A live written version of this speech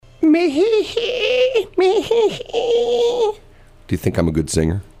Do you think I'm a good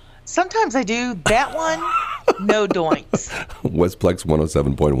singer? Sometimes I do. That one, no doinks. Westplex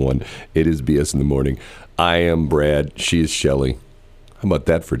 107.1. It is BS in the morning. I am Brad. She is Shelley. How about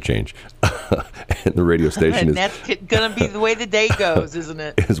that for a change? And the radio station and that's going to be the way the day goes, isn't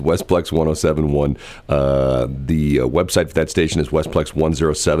it? Is Westplex 107.1. The website for that station is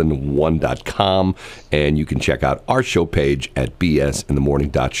westplex1071.com, and you can check out our show page at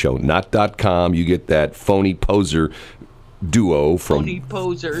bsinthemorning.show. Not .com. You get that phony poser duo from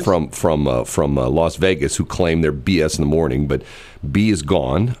Las Vegas who claim they're BS in the morning, but B is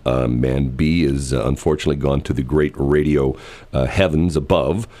gone. B is unfortunately gone to the great radio heavens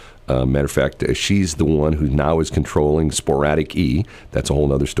above. Matter of fact, she's the one who now is controlling Sporadic E. That's a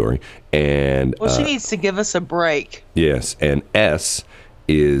whole other story. And she needs to give us a break. Yes, and S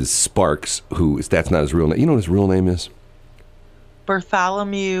is Sparks, that's not his real name. You know what his real name is?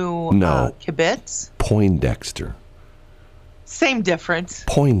 Bartholomew Kibitz? Poindexter. Same difference.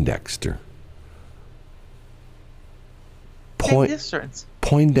 Poindexter. Same difference.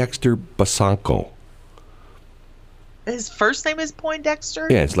 Poindexter Basanko. His first name is Poindexter?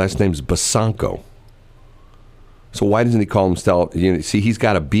 Yeah, his last name's Basanko. So why doesn't he call himself? See, he's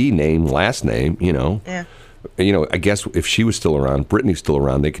got a B name, last name. Yeah. I guess if she was still around, Brittany's still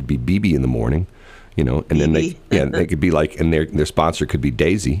around, they could be BB in the morning. And then they could be like, and their sponsor could be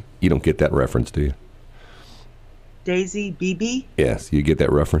Daisy. You don't get that reference, do you? Daisy BB? Yes, you get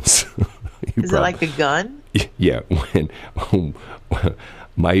that reference. Is it like a gun? Yeah. When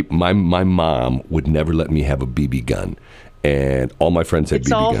my mom would never let me have a BB gun, and all my friends had BB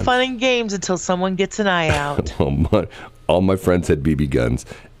guns. It's all fun and games until someone gets an eye out. All my friends had BB guns.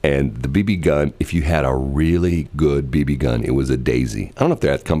 And the BB gun, if you had a really good BB gun, it was a Daisy. I don't know if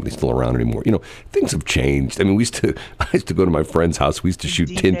that company's still around anymore. Things have changed. I mean, I used to go to my friend's house. We used to shoot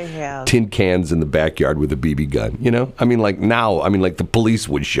tin cans in the backyard with a BB gun. I mean, like now, like the police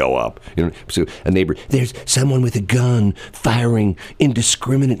would show up. So a neighbor, there's someone with a gun firing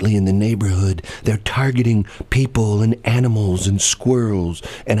indiscriminately in the neighborhood. They're targeting people and animals and squirrels,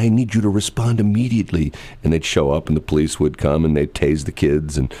 and I need you to respond immediately. And they'd show up, and the police would come, and they'd tase the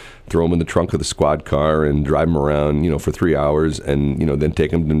kids and throw them in the trunk of the squad car and drive them around, for 3 hours, and then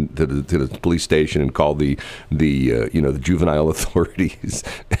take them to the police station and call the juvenile authorities.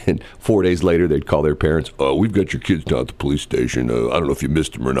 And 4 days later, they'd call their parents. Oh, we've got your kids down at the police station. I don't know if you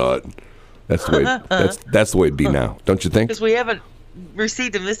missed them or not. That's the way. That's the way it'd be now, don't you think? Because we haven't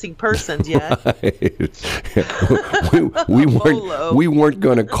received a missing persons yet. we weren't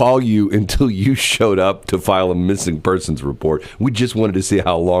going to call you until you showed up to file a missing persons report. We just wanted to see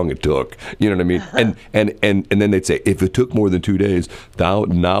how long it took. You know what I mean? And then they'd say, if it took more than 2 days,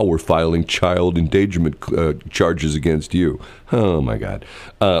 now we're filing child endangerment charges against you. Oh my God!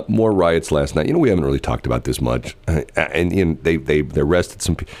 More riots last night. We haven't really talked about this much. And they arrested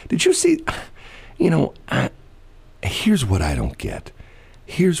some people. Did you see? Here's what I don't get.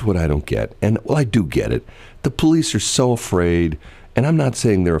 And, I do get it. The police are so afraid, and I'm not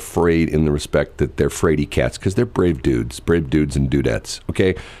saying they're afraid in the respect that they're fraidy cats, because they're brave dudes and dudettes,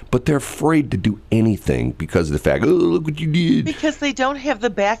 okay? But they're afraid to do anything because of the fact, look what you did. Because they don't have the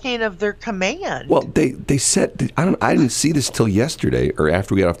backing of their command. Well, they said, I didn't see this till yesterday, or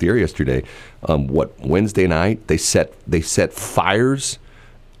after we got off the air yesterday. Wednesday night, they set fires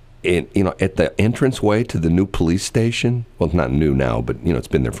at the entranceway to the new police station. Well, it's not new now, but it's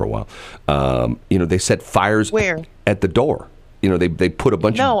been there for a while. They set fires where? At the door. They put a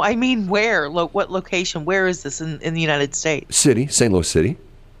bunch of. No, I mean where? What location? Where is this in the United States? St. Louis City.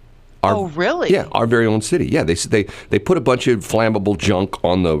 Really? Yeah, our very own city. Yeah, they put a bunch of flammable junk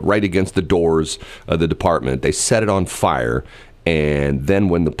on right against the doors of the department. They set it on fire. And then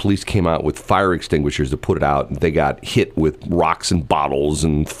when the police came out with fire extinguishers to put it out, they got hit with rocks and bottles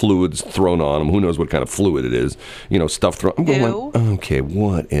and fluids thrown on them. Who knows what kind of fluid it is? Stuff thrown. I'm going like, okay,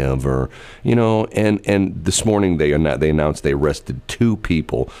 whatever. And this morning they announced they arrested 2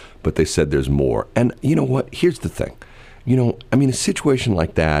 people, but they said there's more. And you know what? Here's the thing. A situation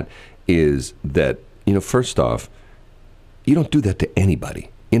like that is that, first off, you don't do that to anybody.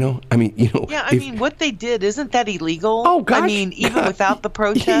 Yeah, what they did, isn't that illegal? Oh, gosh. Even without the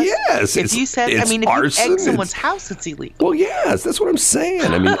protest? Yes. If you egg someone's house, it's illegal. Well, yes, that's what I'm saying.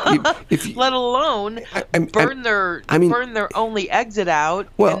 If let alone burn their only exit out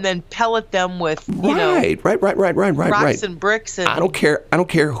and then pellet them with, right. rocks and bricks and I don't care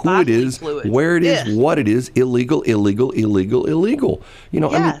who it is, fluid. Where it is, what it is, illegal. Yes.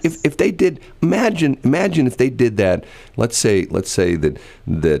 If they did, imagine if they did that. Let's say that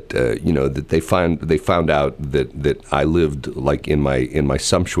that you know, that they found out that I lived like in my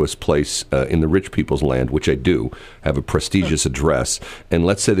sumptuous place in the rich people's land, which I do have a prestigious address. And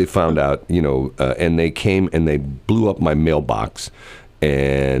let's say they found out, you know, and they came and they blew up my mailbox.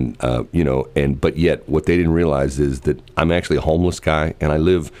 And you know, but yet what they didn't realize is that I'm actually a homeless guy, and I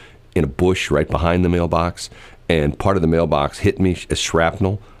live in a bush right behind the mailbox, and part of the mailbox hit me as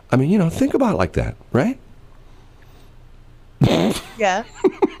shrapnel. I mean, you know, think about it like that, right? Yeah.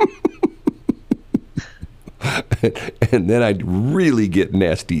 And then I'd really get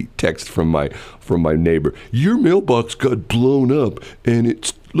nasty text from my neighbor. Your mailbox got blown up, and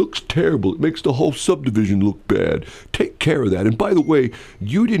it looks terrible. It makes the whole subdivision look bad. Take care of that. And by the way,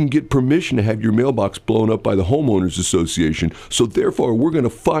 you didn't get permission to have your mailbox blown up by the homeowners association, so therefore we're going to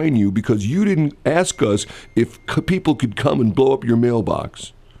fine you because you didn't ask us if people could come and blow up your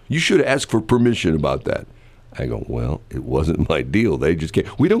mailbox. You should have asked for permission about that. I go, well, it wasn't my deal. They just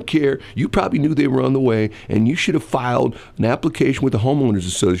can't. We don't care. You probably knew they were on the way, and you should have filed an application with the homeowners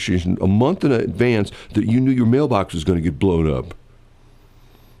association a month in advance that you knew your mailbox was going to get blown up.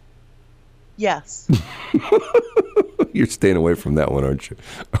 Yes. You're staying away from that one, aren't you?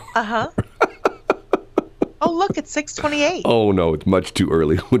 Uh-huh. Oh, look, it's 6:28. Oh, no, it's much too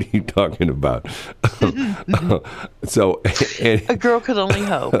early. What are you talking about? So, a girl could only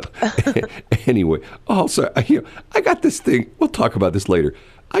hope. Anyway, also, I got this thing. We'll talk about this later.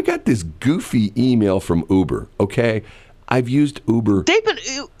 I got this goofy email from Uber, okay? I've used Uber. They've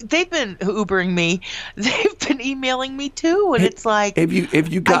been Ubering me. They've been emailing me too, and it's like, I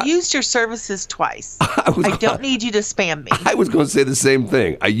used your services twice. I don't need you to spam me. I was going to say the same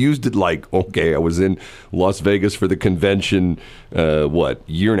thing. I used it like, okay, I was in Las Vegas for the convention,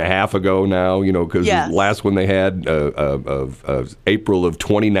 year and a half ago now, you know, because the last one they had of April of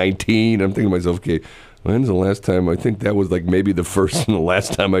 2019. I'm thinking to myself, okay, when's the last time? I think that was like maybe the first and the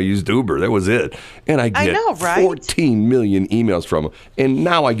last time I used Uber. That was it. And I get 14 million emails from them. And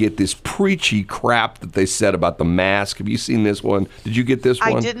now I get this preachy crap that they said about the mask. Have you seen this one? Did you get this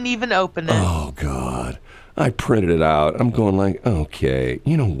one? I didn't even open it. Oh, God. I printed it out. I'm going like, okay,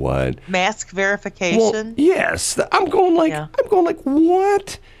 you know what? Mask verification? Well, yes. I'm going like,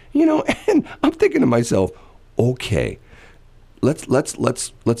 what? You know, and I'm thinking to myself, okay, let's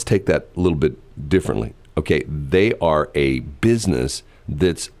take that a little bit differently. Okay, they are a business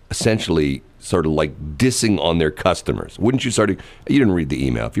that's essentially sort of like dissing on their customers. Wouldn't you you didn't read the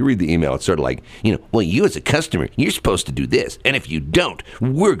email. If you read the email, it's sort of like, you know, well, you as a customer, you're supposed to do this. And if you don't,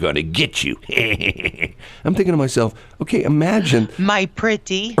 we're going to get you. I'm thinking to myself, okay, imagine. My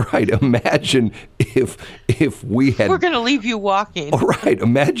pretty. Right, imagine if we had. We're going to leave you walking. Right,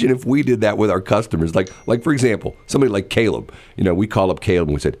 imagine if we did that with our customers. Like for example, somebody like Caleb. You know, we call up Caleb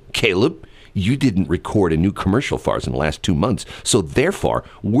and we said, Caleb, you didn't record a new commercial for us in the last 2 months, so therefore,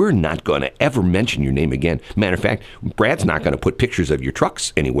 we're not going to ever mention your name again. Matter of fact, Brad's not going to put pictures of your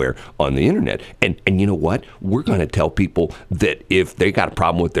trucks anywhere on the internet. And you know what? We're going to tell people that if they got a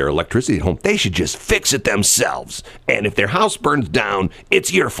problem with their electricity at home, they should just fix it themselves. And if their house burns down,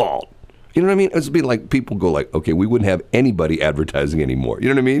 it's your fault. You know what I mean? It's be like people go like, okay, we wouldn't have anybody advertising anymore. You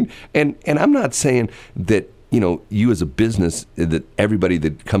know what I mean? And I'm not saying that, you know, you as a business, that everybody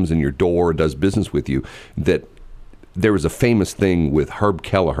that comes in your door or does business with you, that there was a famous thing with Herb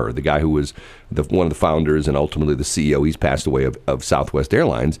Kelleher, the guy who was one of the founders and ultimately the CEO. He's passed away of Southwest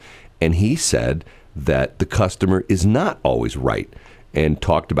Airlines. And he said that the customer is not always right. And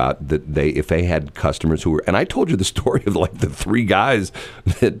talked about that if they had customers who were, and I told you the story of like the 3 guys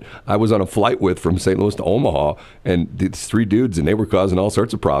that I was on a flight with from St. Louis to Omaha, and these 3 dudes, and they were causing all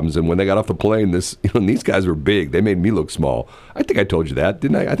sorts of problems. And when they got off the plane, and these guys were big. They made me look small. I think I told you that,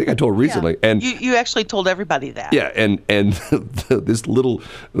 didn't I? I think I told recently. Yeah. And you actually told everybody that. Yeah, and this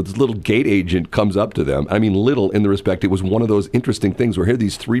little gate agent comes up to them. I mean, little in the respect, it was one of those interesting things where here are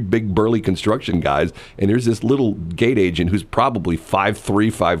these 3 big burly construction guys, and there's this little gate agent who's probably 5'3",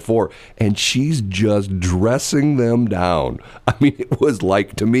 5'4", and she's just dressing them down. I mean, it was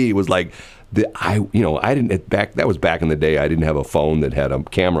like, to me, it was like, I didn't that was back in the day. I didn't have a phone that had a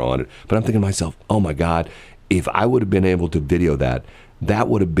camera on it, but I'm thinking to myself, oh my God, if I would have been able to video that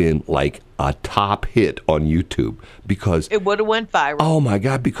would have been like a top hit on YouTube, because it would have went viral. Oh my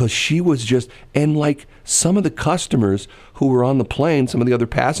God, because she was just, and like some of the customers who were on the plane, some of the other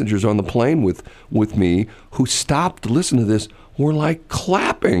passengers on the plane with me who stopped to listen to this were like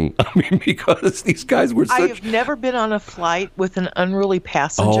clapping. I mean, because these guys were such. I have never been on a flight with an unruly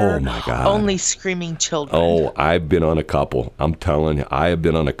passenger. Oh my God. Only screaming children. Oh, I've been on a couple. I'm telling you, I have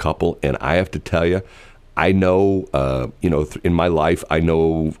been on a couple, and I have to tell you, I know, in my life, I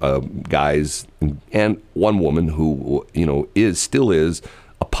know guys and one woman who, still is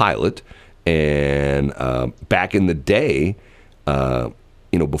pilot, and back in the day,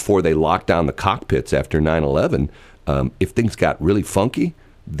 before they locked down the cockpits after 9/11, if things got really funky,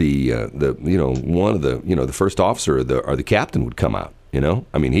 the first officer or the captain would come out.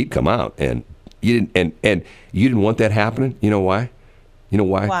 He'd come out, and you didn't want that happening. You know why?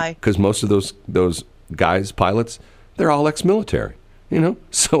 Why? Because most of those guys, pilots, they're all ex-military.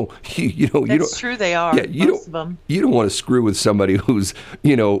 So That's true. They are. Yeah, most of them. You don't want to screw with somebody who's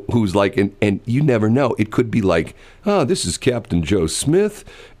like, and you never know. It could be like, oh, this is Captain Joe Smith,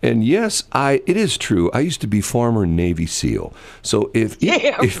 and yes, it is true. I used to be former Navy SEAL. So if you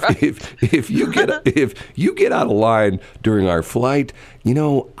get out of line during our flight,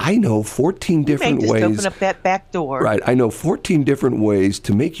 I know 14 different ways. Open up that back door. Right. I know 14 different ways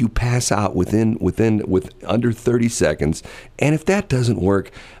to make you pass out with under 30 seconds. And if that doesn't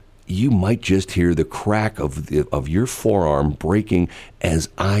work, you might just hear the crack of your forearm breaking as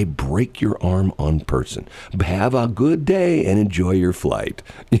I break your arm on person. Have a good day and enjoy your flight.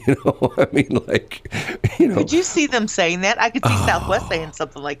 Could you see them saying that? I could see Southwest saying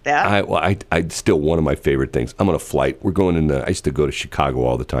something like that. I still, one of my favorite things. I'm on a flight. We're going I used to go to Chicago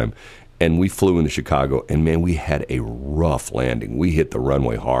all the time. And we flew into Chicago, and man, we had a rough landing. We hit the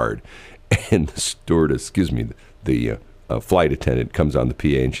runway hard. And the stewardess, the flight attendant comes on the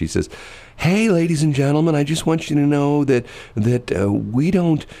PA, and she says, "Hey, ladies and gentlemen, I just want you to know that we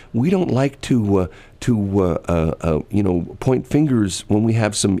don't like to point fingers when we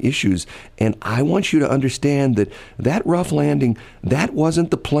have some issues, and I want you to understand that rough landing, that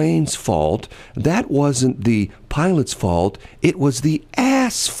wasn't the plane's fault, that wasn't the pilot's fault, it was the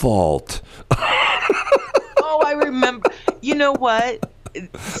asphalt." Oh, I remember. You know what?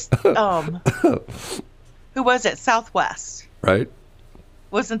 Who was it? Southwest. Right.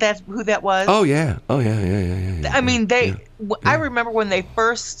 Wasn't that who that was? Oh, yeah. I remember when they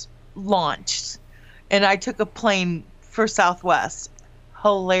first launched, and I took a plane for Southwest.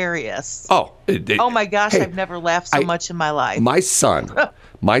 Hilarious. Oh. Oh, my gosh. Hey, I've never laughed so much in my life. My son,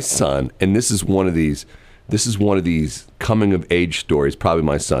 and this is one of these coming of age stories, probably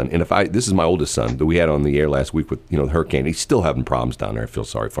my son. And this is my oldest son that we had on the air last week with, the hurricane. He's still having problems down there. I feel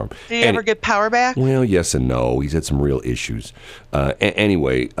sorry for him. Did he ever get power back? Well, yes and no. He's had some real issues.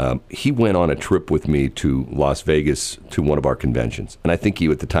 Anyway, he went on a trip with me to Las Vegas to one of our conventions. And I think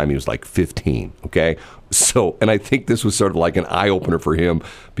at the time he was like 15. Okay. So, and I think this was sort of like an eye opener for him,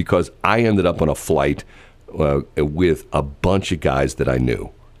 because I ended up on a flight with a bunch of guys that I knew,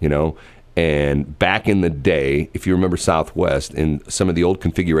 And back in the day, if you remember Southwest, in some of the old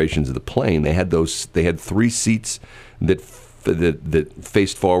configurations of the plane, they had 3 seats that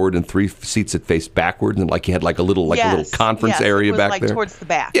faced forward and 3 seats that faced backwards, and you had a little conference area back there. Towards the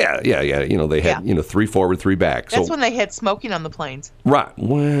back. Yeah. They had 3 forward, 3 back. That's when they had smoking on the planes. Right.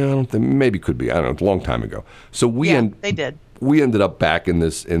 Well, I don't think, maybe could be. I don't know. It's a long time ago. So they did. We ended up back in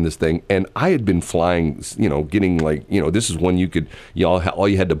this thing, and I had been flying, getting this is when all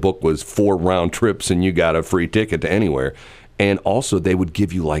you had to book was 4 round trips, and you got a free ticket to anywhere. And also they would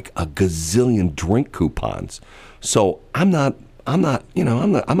give you a gazillion drink coupons. So I'm not me, I'm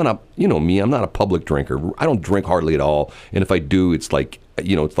not a public drinker. I don't drink hardly at all. And if I do, it's like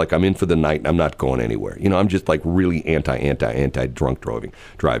I'm in for the night and I'm not going anywhere. I'm just really anti drunk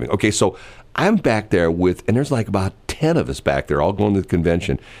driving. Okay, so I'm back there and there's about 10 of us back there all going to the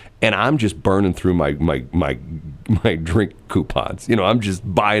convention, and I'm just burning through my drink coupons. I'm just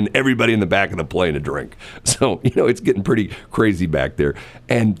buying everybody in the back of the plane a drink. So, it's getting pretty crazy back there.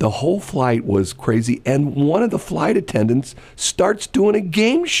 And the whole flight was crazy. And one of the flight attendants starts doing a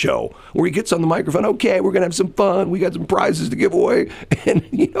game show where he gets on the microphone. Okay, we're going to have some fun. We got some prizes to give away. And,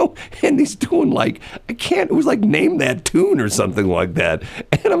 and he's doing it was name that tune or something like that.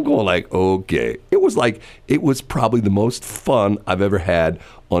 And I'm going okay. It was probably the most fun I've ever had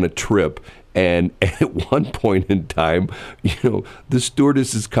on a trip. And at one point in time, the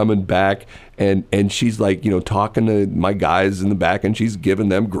stewardess is coming back, and she's talking to my guys in the back, and she's giving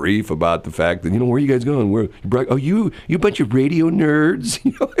them grief about the fact that, where are you guys going? You bunch of radio nerds.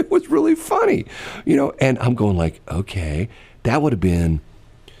 It was really funny, and I'm going okay, that would have been,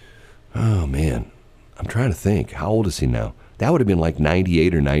 oh man, I'm trying to think. How old is he now? That would have been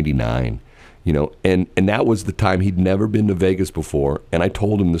 98 or 99. And that was the time he'd never been to Vegas before. And I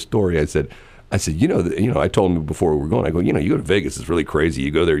told him the story. I said, I told him before we were going, I go, you go to Vegas, it's really crazy.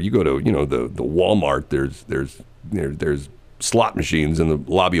 You go there, you go to, the Walmart, there's slot machines in the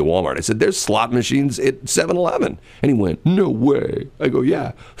lobby of Walmart. I said, there's slot machines at 7-Eleven. And he went, no way. I go,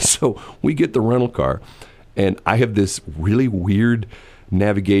 yeah. So we get the rental car, and I have this really weird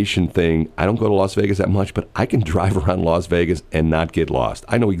navigation thing. I don't go to Las Vegas that much, but I can drive around Las Vegas and not get lost.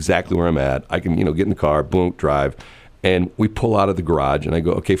 I know exactly where I'm at. I can, get in the car, boom, drive. And we pull out of the garage, and I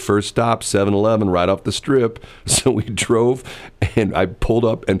go, okay, first stop, 7-Eleven, right off the strip. So we drove, and I pulled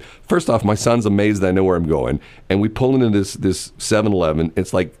up. And first off, my son's amazed that I know where I'm going. And we pull into this 7-Eleven.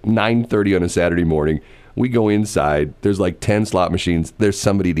 It's like 9:30 on a Saturday morning. We go inside. There's like 10 slot machines. There's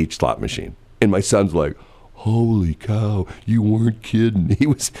somebody at each slot machine. And my son's like, holy cow, you weren't kidding. He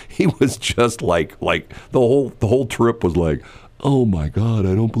was just like the whole trip was like, oh my God,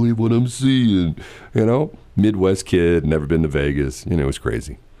 I don't believe what I'm seeing. Midwest kid, never been to Vegas. It was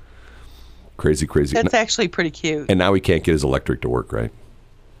crazy. Crazy. That's actually pretty cute. And now he can't get his electric to work, right?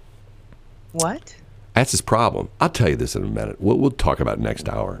 What? That's his problem. I'll tell you this in a minute. We'll talk about it next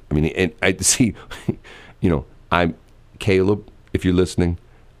hour. I mean, and I see, I'm Caleb, if you're listening,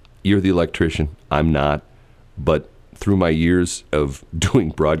 you're the electrician. I'm not. But through my years of doing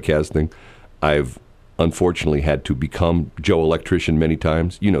broadcasting, I've unfortunately had to become Joe Electrician many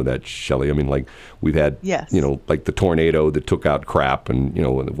times. You know that, Shelley. I mean, like, we've had, yes. Like the tornado that took out crap, and,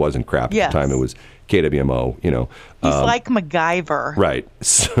 it wasn't crap yes. at the time. It was KWMO, He's like MacGyver. Right.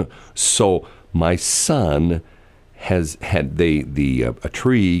 So my son has had a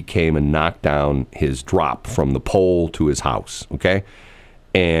tree came and knocked down his drop from the pole to his house, okay?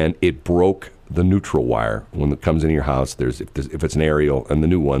 And it broke the neutral wire. When it comes into your house, if it's an aerial, and the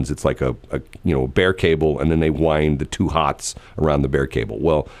new ones, it's like a bare cable, and then they wind the two hots around the bare cable.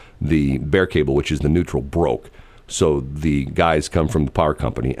 Well, the bare cable, which is the neutral, broke. So the guys come from the power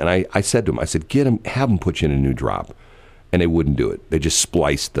company, and I said to him, have them put you in a new drop. And they wouldn't do it. They just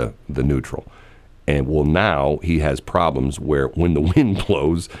spliced the neutral. And well, now he has problems where when the wind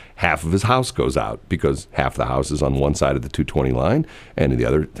blows, half of his house goes out because half the house is on one side of the 220 line and the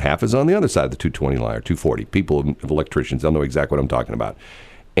other half is on the other side of the 220 line or 240. People, electricians, they'll know exactly what I'm talking about.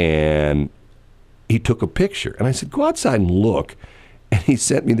 And he took a picture. And I said, go outside and look. And he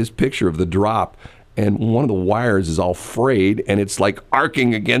sent me this picture of the drop. And one of the wires is all frayed, and it's like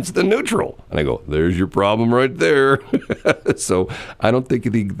arcing against the neutral. And I go, there's your problem right there. So I don't think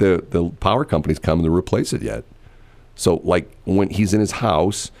the power company's coming to replace it yet. So, like, when he's in his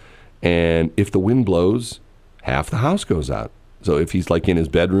house, and if the wind blows, half the house goes out. So if he's, like, in his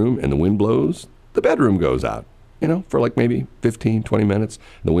bedroom and the wind blows, the bedroom goes out, for, like, maybe 15, 20 minutes.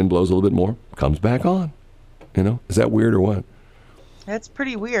 The wind blows a little bit more, comes back on. Is that weird or what? That's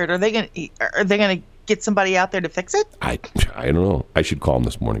pretty weird. Are they gonna get somebody out there to fix it? I don't know. I should call him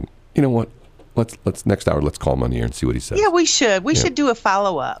this morning. You know what? Let's next hour. Let's call him on the air and see what he says. Yeah, we should. We should do a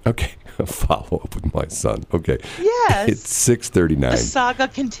follow-up. Okay, a follow-up with my son. Okay. Yes. It's 6:39. The saga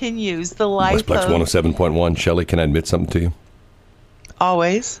continues. The life Westplex 107.1. Shelley, can I admit something to you?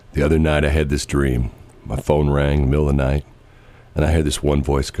 Always. The other night I had this dream. My phone rang in the middle of the night, and I heard this one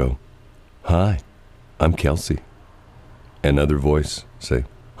voice go, "Hi, I'm Kelsey." Another voice say,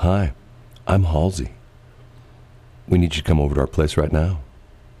 "Hi, I'm Halsey. We need you to come over to our place right now."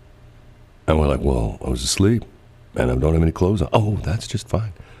 And we're like, well, I was asleep, and I don't have any clothes on. Oh, that's just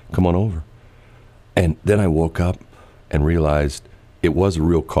fine. Come on over. And then I woke up and realized it was a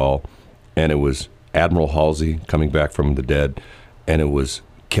real call, and it was Admiral Halsey coming back from the dead, and it was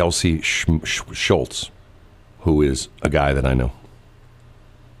Kelsey Schultz, who is a guy that I know.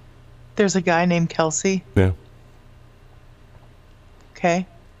 There's a guy named Kelsey? Yeah. Okay.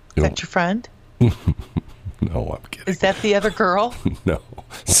 Is that your friend? No, I'm kidding. Is that the other girl? No,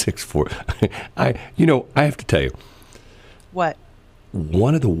 6'4". I have to tell you. What?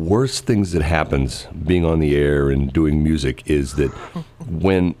 One of the worst things that happens being on the air and doing music is that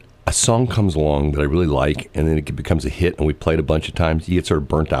when a song comes along that I really like and then it becomes a hit and we play it a bunch of times, you get sort of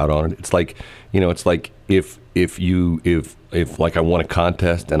burnt out on it. It's like, it's like if like I won a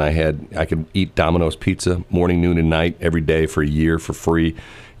contest and I could eat Domino's pizza morning, noon, and night every day for a year for free,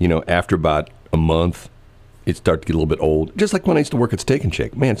 after about a month, it started to get a little bit old. Just like when I used to work at Steak and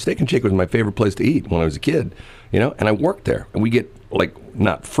Shake. Man, Steak and Shake was my favorite place to eat when I was a kid, and I worked there. And we get, like,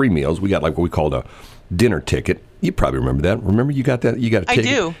 not free meals. We got, like, what we called a dinner ticket. You probably remember that. Remember you got that? You got a ticket. I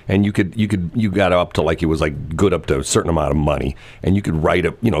do. And you got up to, like, it was, like, good up to a certain amount of money. And you could write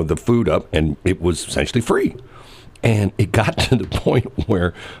up, the food up, and it was essentially free. And it got to the point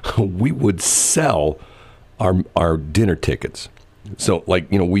where we would sell our dinner tickets. So, like,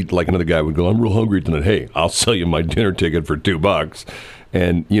 another guy would go, "I'm real hungry tonight. Hey, I'll sell you my dinner ticket for $2.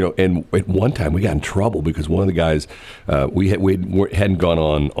 And, and at one time we got in trouble because one of the guys, we hadn't gone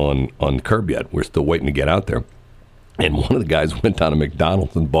on Curb yet. We're still waiting to get out there. And one of the guys went down to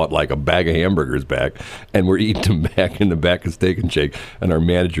McDonald's and bought like a bag of hamburgers back, and we're eating them back in the back of Steak and Shake. And our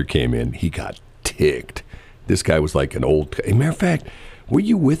manager came in. He got ticked. This guy was like an old, as a matter of fact, Were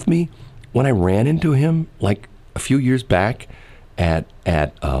you with me when I ran into him like a few years back at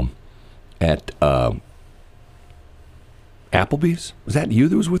Applebee's? Was that you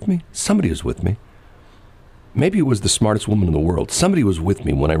that was with me? Somebody was with me. Maybe it was the smartest woman in the world. Somebody was with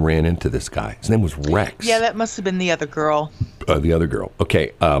me when I ran into this guy. His name was Rex. Yeah, that must have been the other girl. The other girl.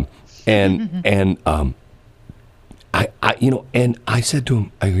 Okay. I said to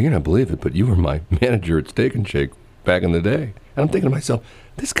him, you're not believe it, but you were my manager at Steak and Shake back in the day. And I'm thinking to myself,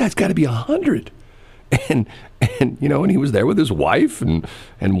 this guy's got to be 100. And he was there with his wife and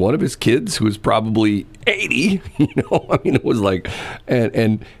one of his kids who was probably 80. It was like,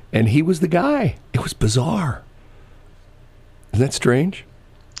 and he was the guy. It was bizarre. Isn't that strange?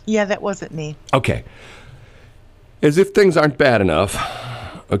 Yeah, that wasn't me. Okay. As if things aren't bad enough,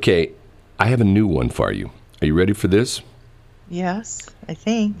 okay, I have a new one for you. Are you ready for this? Yes, I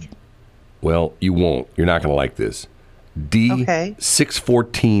think. Well, you won't. You're not going to like this.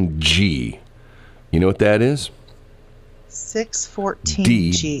 D614G. You know what that is?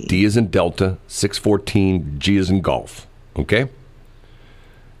 614G. D is in Delta, 614, G is in Golf. Okay?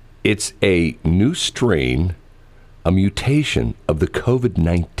 It's a new strain, a mutation of the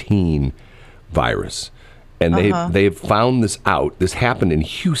COVID-19 virus. And they've found this out. This happened in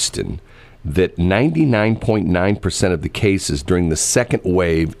Houston, that 99.9% of the cases during the second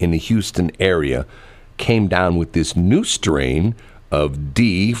wave in the Houston area came down with this new strain of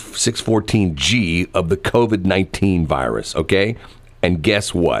D614G of the COVID-19 virus, okay? And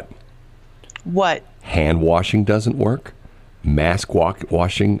guess what? What? Hand washing doesn't work. Mask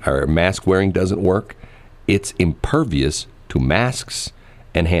wearing doesn't work. It's impervious to masks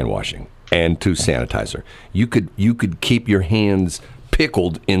and hand washing and to sanitizer. You could keep your hands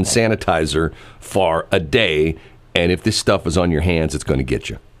pickled in sanitizer for a day, and if this stuff is on your hands, it's going to get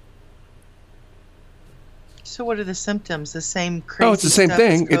you. So what are the symptoms? The same crazy Oh, it's the same stuff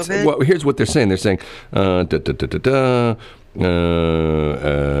thing. as COVID? Well, here's what they're saying. They're saying,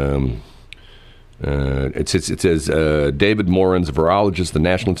 it says David Morans, a virologist, the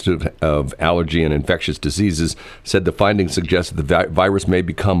National Institute of Allergy and Infectious Diseases, said the findings suggest that the virus may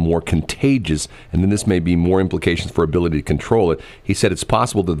become more contagious, and then this may be more implications for ability to control it. He said it's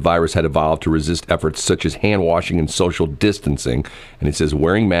possible that the virus had evolved to resist efforts such as hand washing and social distancing. And he says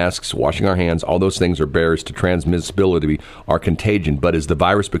wearing masks, washing our hands, all those things are barriers to transmissibility or contagion. But as the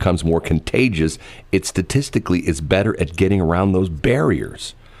virus becomes more contagious, it statistically is better at getting around those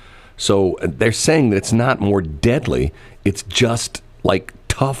barriers. So they're saying that it's not more deadly. It's just like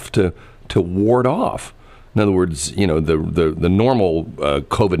tough to ward off. In other words, the normal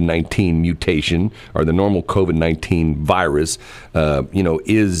COVID-19 mutation or the normal COVID-19 virus,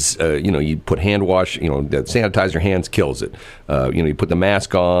 is you put hand wash, that sanitize your hands kills it. You put the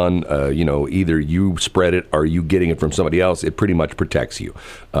mask on, either you spread it or you getting it from somebody else. It pretty much protects you.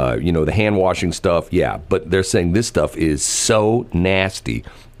 The hand washing stuff, yeah. But they're saying this stuff is so nasty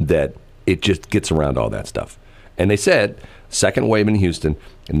that it just gets around all that stuff. And they said second wave in Houston,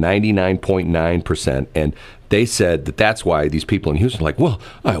 99.9%. And they said that's why these people in Houston are like, well,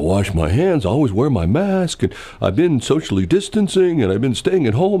 I wash my hands, I always wear my mask, and I've been socially distancing, and I've been staying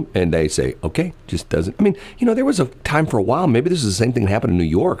at home. And they say, okay, just doesn't. I mean, there was a time for a while, maybe this is the same thing that happened in New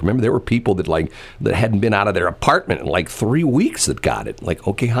York. Remember, there were people that hadn't been out of their apartment in like 3 weeks that got it. Like,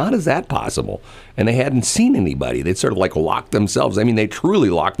 okay, how is that possible? And they hadn't seen anybody. They'd sort of like locked themselves. I mean, they truly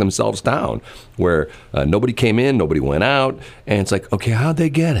locked themselves down where nobody came in, nobody went out. And it's like, okay, how'd they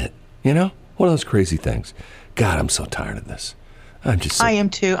get it? One of those crazy things. God, I'm so tired of this. I am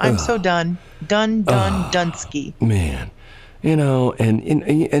too. I'm so done. Dunsky. Man. And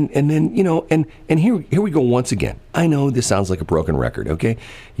then here we go once again. I know this sounds like a broken record, okay?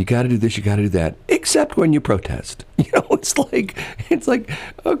 You got to do this, you got to do that, except when you protest. It's like,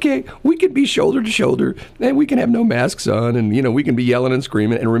 okay, we could be shoulder to shoulder, and we can have no masks on, and we can be yelling and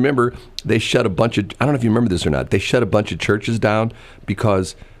screaming. And remember, they shut a bunch of, I don't know if you remember this or not, they shut a bunch of churches down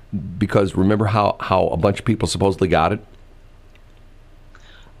because remember how a bunch of people supposedly got it?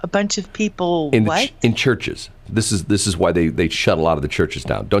 A bunch of people in churches. This is why they shut a lot of the churches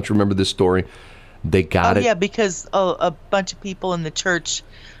down. Don't you remember this story? They got it. Yeah, because a bunch of people in the church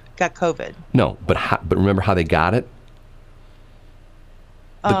got COVID. No, but remember how they got it?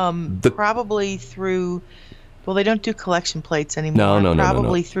 Probably through. Well, they don't do collection plates anymore. No.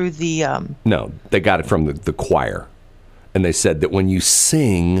 Probably through the. No, they got it from the choir. And they said that when you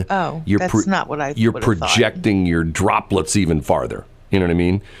sing, that's not what I you're projecting your droplets even farther. You know what I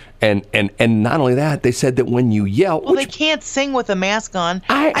mean? And not only that, they said that when you yell, Well, they can't sing with a mask on.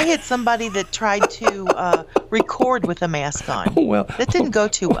 I had somebody that tried to record with a mask on. well, That didn't go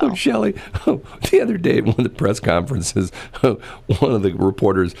too well. Shelley, the other day at one of the press conferences, one of the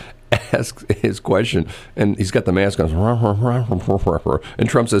reporters asked his question, and he's got the mask on, and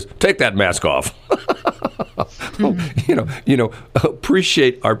Trump says, "Take that mask off."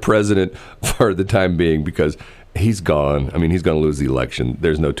 Appreciate our president for the time being, because he's gone. I mean, he's going to lose the election.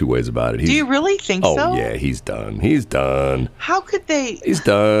 There's no two ways about it. Do you really think so? Oh, yeah, he's done. He's done. How could they? He's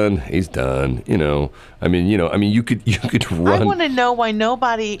done. He's done. You could run. I want to know why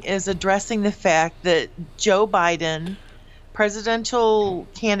nobody is addressing the fact that Joe Biden, presidential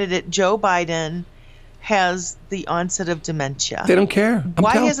candidate Joe Biden, has the onset of dementia. They don't care.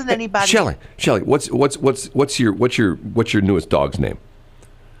 Why hasn't anybody? Shelley, what's your newest dog's name?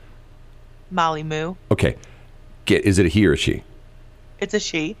 Molly Moo. Okay. Is it a he or a she? It's a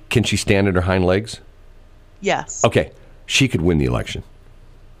she. Can she stand on her hind legs? Yes. Okay. She could win the election.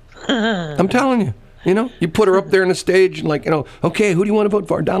 I'm telling you. You put her up there on the stage and okay, who do you want to vote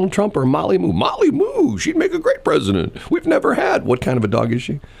for, Donald Trump or Molly Moo? Molly Moo, she'd make a great president. We've never had. What kind of a dog is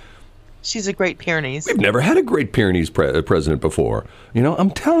she? She's a Great Pyrenees. We've never had a Great Pyrenees president before.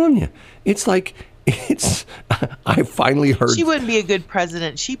 I'm telling you. I finally heard. She wouldn't be a good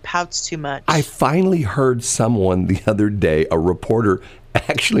president. She pouts too much. I finally heard someone the other day, a reporter,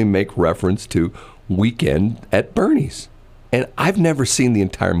 actually make reference to Weekend at Bernie's. And I've never seen the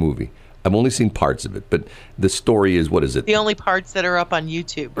entire movie. I've only seen parts of it, but the story is, what is it? The only parts that are up on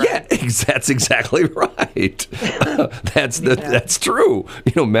YouTube, right? Yeah, that's exactly right. That's true.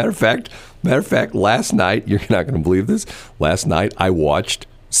 Matter of fact, last night, you're not going to believe this. Last night, I watched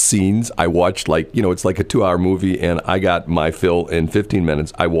scenes. I watched it's like a 2-hour movie, and I got my fill in 15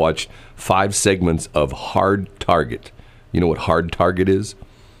 minutes. I watched 5 segments of Hard Target. You know what Hard Target is?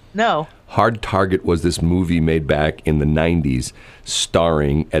 No. Hard Target was this movie made back in the 90s,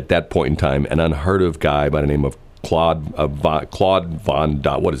 starring, at that point in time, an unheard of guy by the name of Claude Van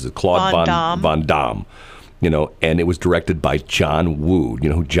Damme. What is it? Claude Van Damme. And it was directed by John Woo. You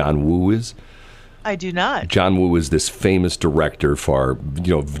know who John Woo is? I do not. John Woo is this famous director for,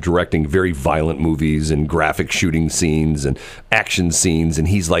 directing very violent movies and graphic shooting scenes and action scenes, and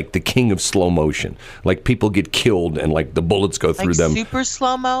he's like the king of slow motion. Like, people get killed and the bullets go through them. Super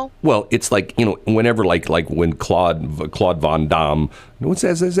slow-mo? Well, it's whenever when Claude Van Damme, what's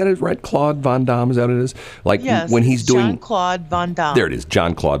that? Is that it, right? Claude Van Damme, is that what it is? Yes, when he's doing Jean-Claude Van Damme. There it is,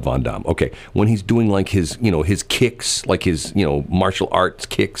 Jean-Claude Van Damme. Okay, when he's doing his kicks, his martial arts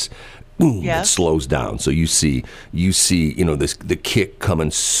kicks. Boom, yes. It slows down. So you see, the kick coming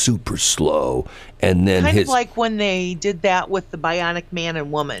super slow, and then kind of like when they did that with the Bionic Man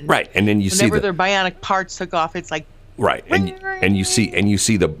and Woman. Right, and then whenever their bionic parts took off, it's like right, and you see his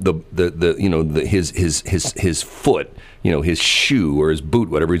foot, his shoe or his boot,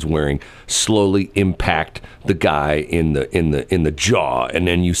 whatever he's wearing, slowly impact the guy in the jaw, and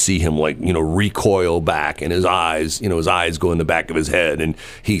then you see him recoil back, and his eyes go in the back of his head, and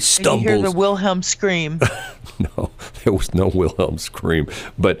he stumbles. And you hear the Wilhelm scream. No, there was no Wilhelm scream,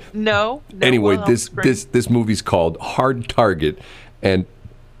 but no anyway, Wilhelm scream. this movie's called Hard Target, and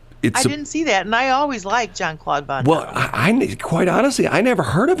I didn't see that, and I always liked Jean-Claude Van Damme. Well, I quite honestly, I never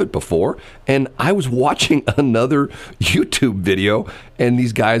heard of it before, and I was watching another YouTube video, and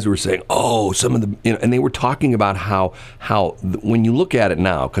these guys were saying, some of the, and they were talking about how when you look at it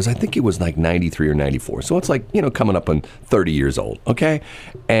now, because I think it was 93 or 94, so it's coming up on 30 years old, okay,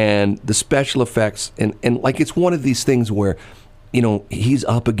 and the special effects, and it's one of these things where, he's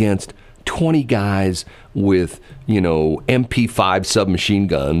up against 20 guys with, MP5 submachine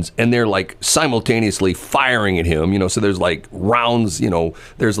guns, and they're simultaneously firing at him, so there's rounds,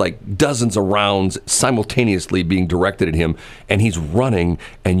 there's dozens of rounds simultaneously being directed at him, and he's running,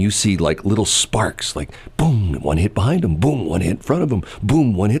 and you see little sparks, boom, one hit behind him, boom, one hit in front of him,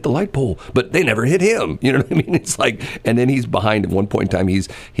 boom, one hit the light pole, but they never hit him, you know what I mean? It's and then he's behind, at one point in time, he's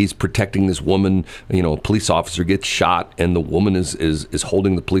protecting this woman, a police officer gets shot, and the woman is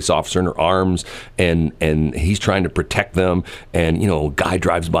holding the police officer in her arms, and he's trying to protect them, and a guy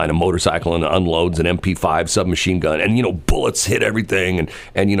drives by on a motorcycle and unloads an MP5 submachine gun, and bullets hit everything,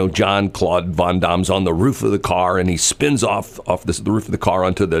 and Jean-Claude Van Damme's on the roof of the car, and he spins off the roof of the car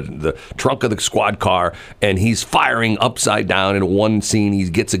onto the trunk of the squad car, and he's firing upside down. In one scene, he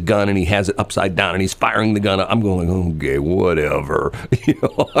gets a gun and he has it upside down, and he's firing the gun. I'm going okay, whatever,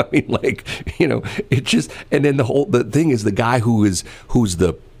 I mean, it just, and then the thing is, the guy who's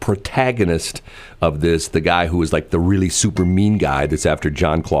the protagonist of this, the guy who is like the really super mean guy that's after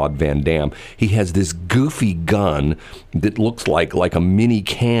Jean-Claude Van Damme, he has this goofy gun that looks like a mini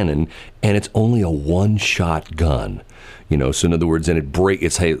cannon, and it's only a one-shot gun. So in other words, and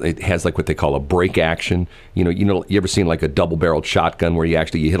it has like what they call a break action. You ever seen like a double-barreled shotgun where you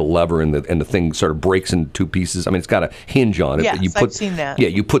hit a lever and the thing sort of breaks into two pieces? I mean, it's got a hinge on it. Yes, I've seen that. Yeah,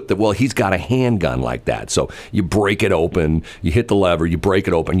 he's got a handgun like that. So you break it open, you hit the lever, you break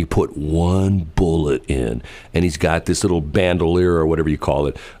it open, you put one bullet in, and he's got this little bandolier or whatever you call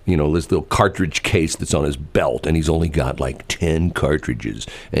it, this little cartridge case that's on his belt, and he's only got like 10 cartridges,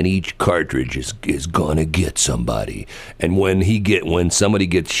 and each cartridge is gonna get somebody. And when somebody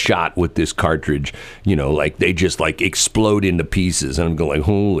gets shot with this cartridge, like they just like explode into pieces. And I'm going like,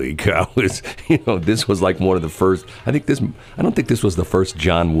 holy cow! This was like one of the first. I don't think this was the first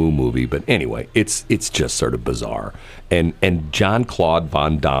John Woo movie, but anyway, it's just sort of bizarre. And Jean-Claude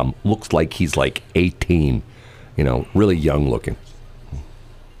Van Damme looks like he's like 18, really young looking.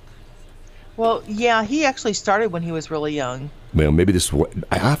 Well, yeah, he actually started when he was really young. Well, maybe this is what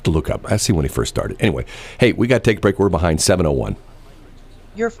I have to look up. I see when he first started. Anyway, hey, we got to take a break. We're behind 7:01.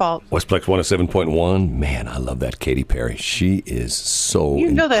 Your fault. Westplex 107.1. Man, I love that Katy Perry. She is so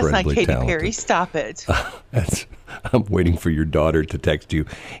that's not Katy talented. Perry. Stop it. I'm waiting for your daughter to text you.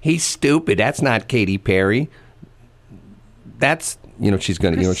 He's stupid. That's not Katy Perry. That's, she's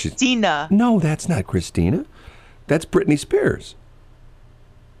going to, Christina. No, that's not Christina. That's Britney Spears.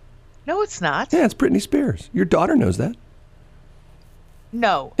 No, it's not. Yeah, it's Britney Spears. Your daughter knows that.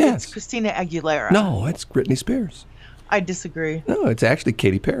 No, yes. It's Christina Aguilera. No, it's Britney Spears. I disagree. No, it's actually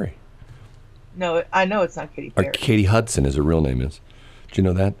Katy Perry. No, I know it's not Katy Perry. Or Katie Hudson, as her real name is. Did you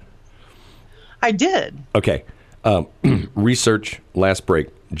know that? I did. Okay. Research, last break,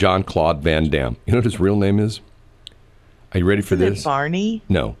 Jean-Claude Van Damme. You know what his real name is? Are you ready for Isn't this? it Barney?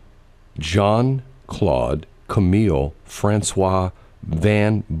 No. Jean-Claude Camille Francois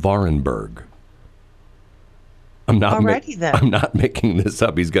Van Varenberg. I'm not making this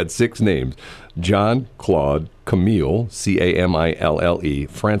up. He's got 6 names. Jean-Claude Camille, Camille,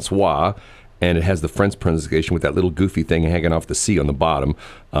 Francois, and it has the French pronunciation with that little goofy thing hanging off the C on the bottom,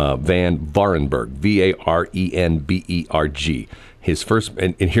 Van Varenberg, Varenberg. His first,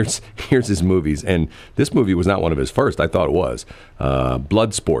 and here's his movies, and this movie was not one of his first. I thought it was.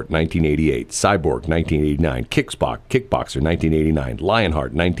 Bloodsport, 1988. Cyborg, 1989. Kickboxer, 1989.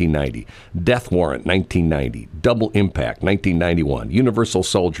 Lionheart, 1990. Death Warrant, 1990. Double Impact, 1991. Universal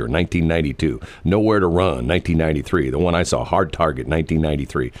Soldier, 1992. Nowhere to Run, 1993. The one I saw, Hard Target,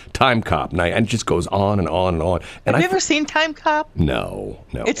 1993. Time Cop, and it just goes on and on and on. And Have you ever seen Time Cop? No.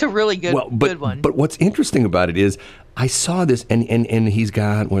 It's a really good one. But what's interesting about it is, I saw this, and he's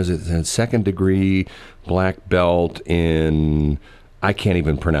got, what is it, a second degree black belt in, I can't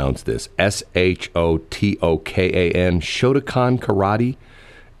even pronounce this, Shotokan, Shotokan Karate,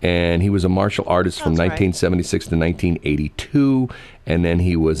 and he was a martial artist from 1976 to 1982, and then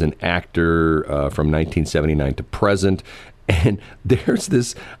he was an actor from 1979 to present. And there's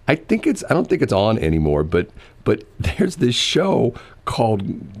this, I don't think it's on anymore, but there's this show called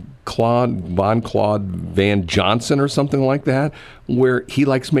Claude Van Johnson or something like that, where he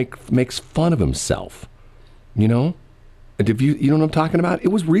makes fun of himself. And if you know what I'm talking about? It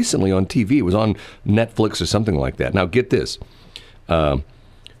was recently on TV. It was on Netflix or something like that. Now get this,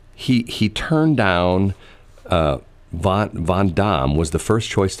 he turned down. Van Damme was the first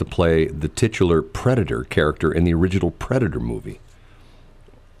choice to play the titular Predator character in the original Predator movie.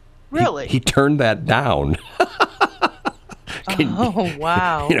 Really? He turned that down. Oh,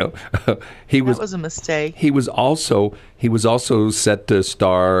 wow. That was a mistake. He was also set to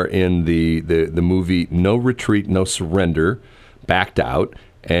star in the movie No Retreat, No Surrender, backed out,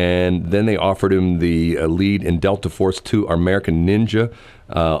 and then they offered him the lead in Delta Force 2, American Ninja.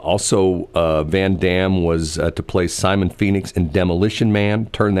 Also, Van Damme was to play Simon Phoenix in Demolition Man.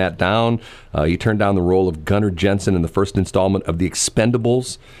 Turned that down. He turned down the role of Gunnar Jensen in the first installment of The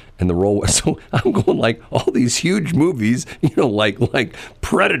Expendables. And the role was, so I'm going like all these huge movies, like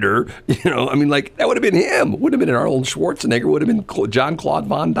Predator, I mean, like that would have been him. Would have been Arnold Schwarzenegger, would have been Jean-Claude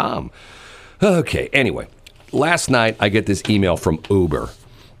Van Damme. Okay, anyway, last night I get this email from Uber,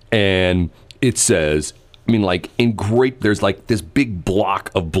 and it says, there's like this big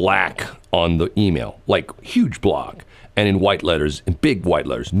block of black on the email, like huge block. And in white letters, in big white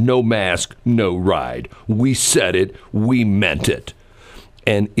letters, no mask, no ride. We said it, we meant it.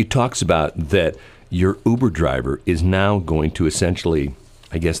 And it talks about that your Uber driver is now going to essentially,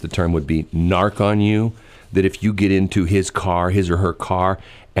 I guess the term would be narc on you, that if you get into his or her car,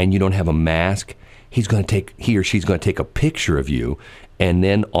 and you don't have a mask, he or she's going to take a picture of you and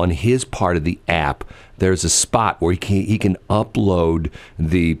then on his part of the app, there's a spot where he can upload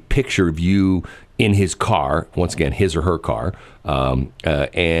the picture of you in his car, once again, his or her car, and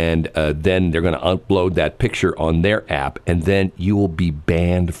then they're going to upload that picture on their app, and then you will be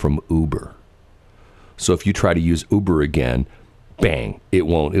banned from Uber. So if you try to use Uber again, bang, it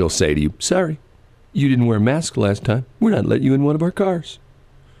won't. It'll say to you, sorry, you didn't wear a mask last time. We're not letting you in one of our cars.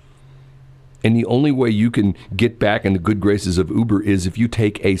 And the only way you can get back in the good graces of Uber is if you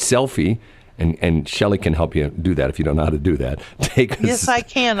take a selfie, and Shelley can help you do that if you don't know how to do that. Yes, I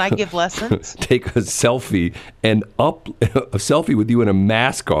can. I give lessons. Take a selfie and a selfie with you in a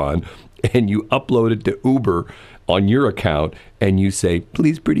mask on, and you upload it to Uber on your account, and you say,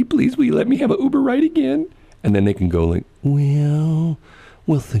 please, pretty please, will you let me have an Uber ride again? And then they can go like, well,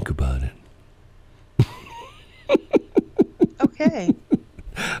 we'll think about it. Okay.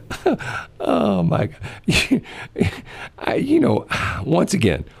 Oh, my God. Once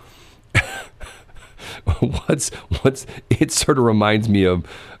again, it sort of reminds me of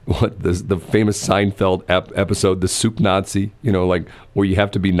what the famous Seinfeld episode, The Soup Nazi, like where you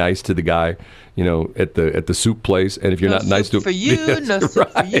have to be nice to the guy, at the soup place, and if you're not nice to him, for you, no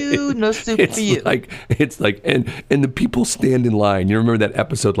soup for you, no soup for you. It's like, and the people stand in line. You remember that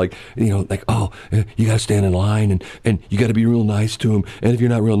episode, oh, you got to stand in line, and you got to be real nice to him, and if you're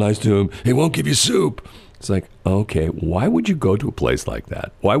not real nice to him, he won't give you soup. It's like, okay, why would you go to a place like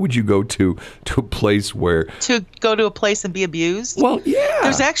that? Why would you go to a place where... To go to a place and be abused? Well, yeah.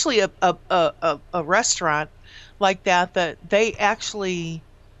 There's actually a restaurant like that they actually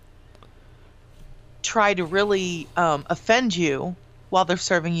try to really offend you while they're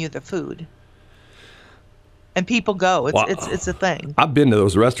serving you the food. And people go. It's a thing. I've been to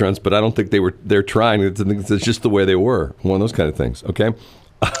those restaurants, but I don't think they're trying. It's just the way they were. One of those kind of things, okay?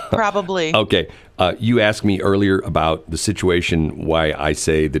 Probably. Okay. You asked me earlier about the situation, why I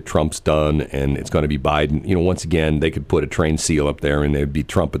say that Trump's done and it's going to be Biden. Once again, they could put a train seal up there and it would be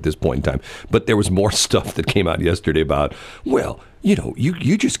Trump at this point in time. But there was more stuff that came out yesterday about, well,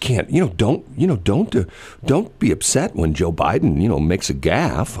 you just can't, don't be upset when Joe Biden, makes a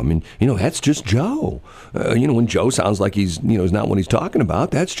gaffe. I mean, that's just Joe. When Joe sounds like he's not what he's talking about,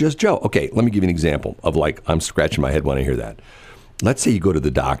 that's just Joe. Okay, let me give you an example of I'm scratching my head when I hear that. Let's say you go to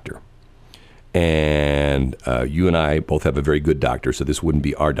the doctor, and you and I both have a very good doctor, so this wouldn't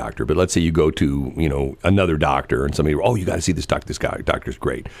be our doctor. But let's say you go to, another doctor, and somebody, you got to see this doctor. This guy, doctor's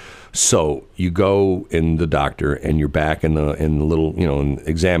great. So you go in the doctor, and you're back in the little,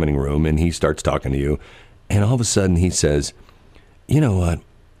 examining room, and he starts talking to you, and all of a sudden he says, you know what,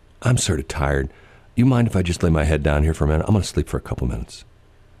 I'm sort of tired. You mind if I just lay my head down here for a minute? I'm going to sleep for a couple minutes.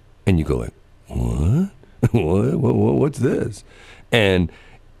 And you go like, what? What's this? And,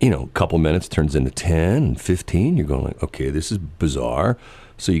 a couple minutes turns into 10 and 15. You're going like, okay, this is bizarre.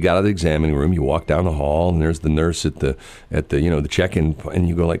 So you got out of the examining room, you walk down the hall, and there's the nurse at the the check-in, and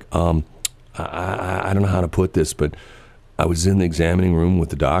you go like, I don't know how to put this, but I was in the examining room with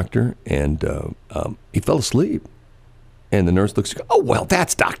the doctor, and he fell asleep. And the nurse looks, oh, well,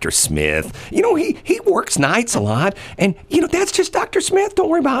 that's Dr. Smith. He works nights a lot. And, that's just Dr. Smith. Don't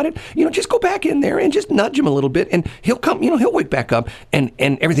worry about it. Just go back in there and just nudge him a little bit. And he'll come, he'll wake back up and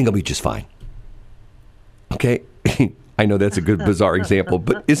everything will be just fine. Okay? I know that's a good, bizarre example.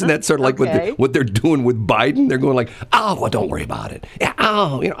 But isn't that sort of like what they're doing with Biden? They're going like, oh, well, don't worry about it. Yeah,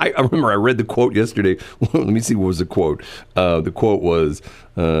 I remember I read the quote yesterday. Let me see what was the quote. The quote was,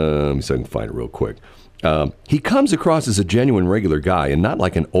 let me see if I can find it real quick. He comes across as a genuine regular guy and not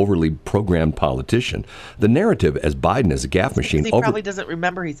like an overly programmed politician. The narrative as Biden is a gaffe machine... He probably doesn't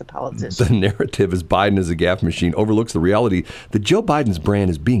remember he's a politician. The narrative as Biden is a gaffe machine overlooks the reality that Joe Biden's brand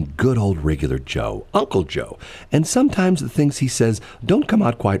is being good old regular Joe, Uncle Joe. And sometimes the things he says don't come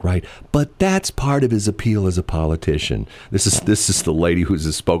out quite right, but that's part of his appeal as a politician. This is the lady who's a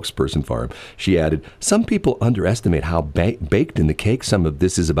spokesperson for him. She added, some people underestimate how baked in the cake some of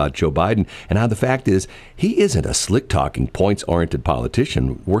this is about Joe Biden and how the fact is he isn't a slick-talking, points-oriented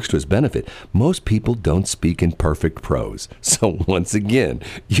politician, works to his benefit. Most people don't speak in perfect prose. So once again,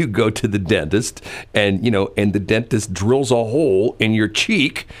 you go to the dentist, and the dentist drills a hole in your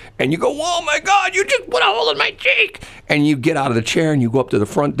cheek, and you go, oh my God, you just put a hole in my cheek. And you get out of the chair, and you go up to the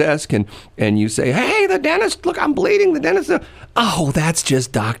front desk, and you say, hey, the dentist, look, I'm bleeding. The dentist, oh, that's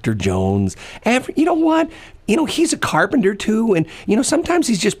just Dr. Jones. You know what? he's a carpenter too, and sometimes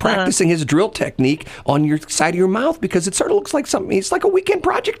he's just practicing his drill technique on your side of your mouth because it sort of looks like something. It's like a weekend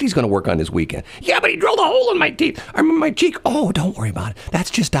project he's going to work on this weekend. Yeah, but he drilled a hole in my teeth. I'm in my cheek. Oh, don't worry about it. That's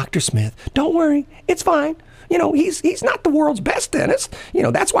just Dr. Smith. Don't worry, it's fine. He's not the world's best dentist.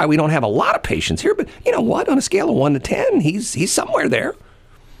 That's why we don't have a lot of patients here. But you know what? On a scale of 1 to 10, he's somewhere there.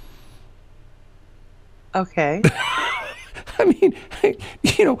 Okay. I mean,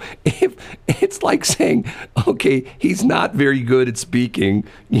 if it's like saying, okay, he's not very good at speaking,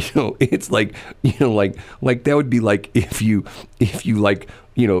 it's like, like that would be like if you like,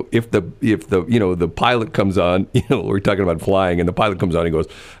 if the pilot comes on, we're talking about flying, and the pilot comes on and goes,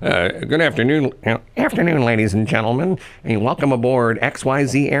 good afternoon, ladies and gentlemen, and welcome aboard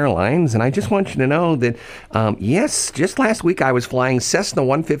XYZ Airlines. And I just want you to know that, yes, just last week I was flying Cessna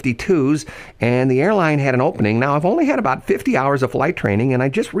 152s, and the airline had an opening. Now, I've only had about 50 hours of flight training, and I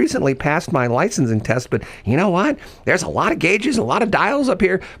just recently passed my licensing test, but you know what? There's a lot of gauges, a lot of dials up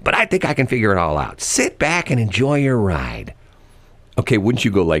here, but I think I can figure it all out. Sit back and enjoy your ride. Okay, wouldn't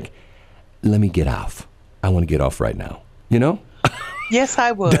you go like, let me get off. I want to get off right now. Yes,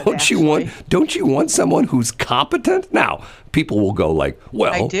 I would. Don't you want someone who's competent? Now, people will go like,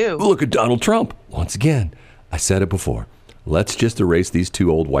 well, I do. Look at Donald Trump. Once again, I said it before. Let's just erase these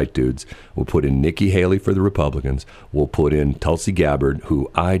two old white dudes. We'll put in Nikki Haley for the Republicans. We'll put in Tulsi Gabbard,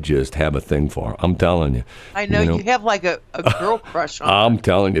 who I just have a thing for. I'm telling you. I know you have like a girl crush on her. I'm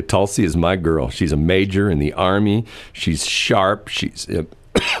telling you, Tulsi is my girl. She's a major in the Army. She's sharp. She's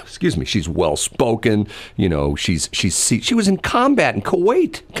excuse me. She's well spoken. She was in combat in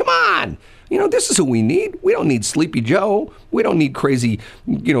Kuwait. Come on. This is who we need. We don't need Sleepy Joe. We don't need crazy.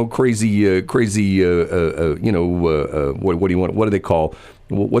 What do you want? What do they call?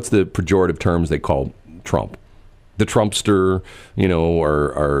 What's the pejorative terms they call Trump? The Trumpster,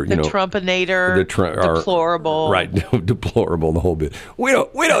 or the Trumpinator, deplorable, right? Deplorable, the whole bit. We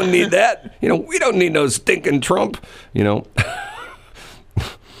don't need that. We don't need no stinking Trump.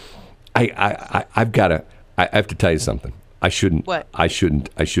 I have to tell you something. I shouldn't. What? I shouldn't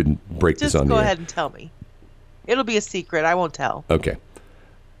break this on the air. Just go ahead and tell me. It'll be a secret. I won't tell. Okay.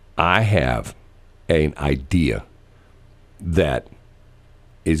 I have an idea that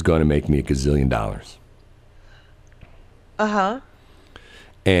is going to make me $1 gazillion. Uh-huh.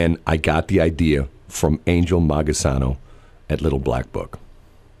 And I got the idea from Angel Magasano at Little Black Book.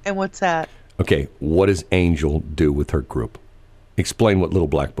 And what's that? Okay. What does Angel do with her group? Explain what Little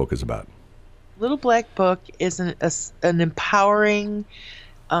Black Book is about. Little Black Book is an empowering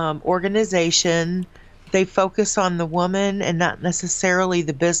organization. They focus on the woman and not necessarily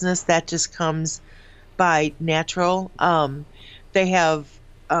the business. That just comes by natural. They have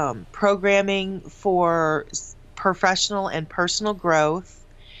programming for professional and personal growth,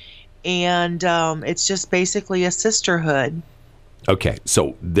 and it's just basically a sisterhood. Okay,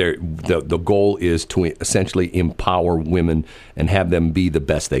 so the goal is to essentially empower women and have them be the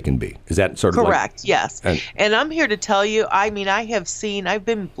best they can be. Is that sort of correct? Yes. And I'm here to tell you, I've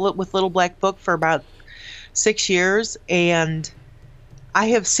been with Little Black Book for about 6 years, and I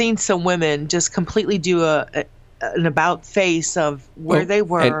have seen some women just completely do an about face of where they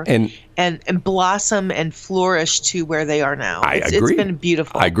were and blossom and flourish to where they are now. It's been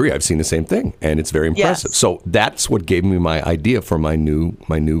beautiful. I agree. I've seen the same thing, and it's very impressive. Yes. So that's what gave me my idea for my new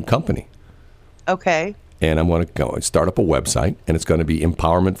company. Okay. And I'm going to go and start up a website, and it's going to be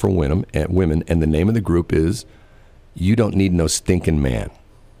Empowerment for Women, and the name of the group is You Don't Need No Stinking Man.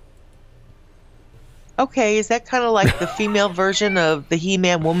 Okay, is that kind of like the female version of the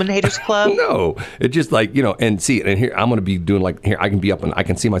He-Man Woman Haters Club? No, it's just like, and here, I'm going to be doing here, I can be up and I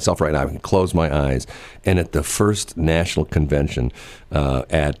can see myself right now. I can close my eyes. And at the first national convention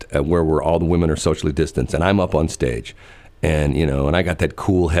where all the women are socially distanced, and I'm up on stage. And, and I got that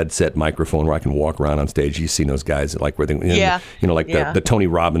cool headset microphone where I can walk around on stage. You've seen those guys that the Tony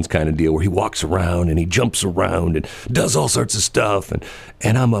Robbins kind of deal where he walks around and he jumps around and does all sorts of stuff.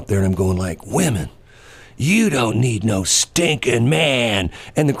 And I'm up there and I'm going like, women, you don't need no stinking man.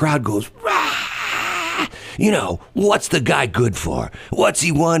 And the crowd goes, rah! What's the guy good for? What's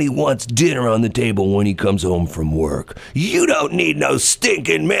he want? He wants dinner on the table when he comes home from work. You don't need no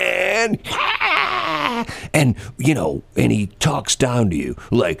stinking man. And, and he talks down to you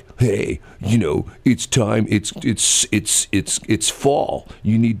like, hey, it's time. It's fall.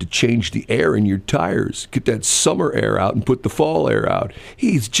 You need to change the air in your tires. Get that summer air out and put the fall air out.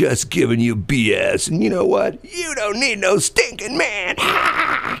 He's just giving you BS. And you know what? You don't need no stinking man.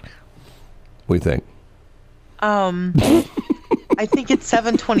 What do you think? I I think it's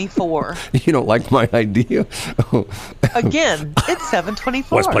 724. You don't like my idea? Again, it's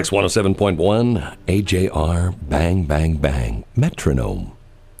 724. Westplex 107.1, AJR, bang, bang, bang. Metronome.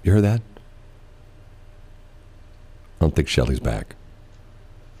 You heard that? I don't think Shelley's back.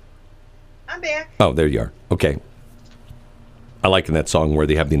 I'm back. Oh, there you are. Okay. I like in that song where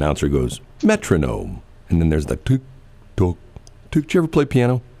they have the announcer who goes, metronome. And then there's the tick, tock, tick. Did you ever play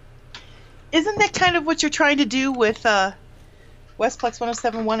piano? Isn't that kind of what you're trying to do with Westplex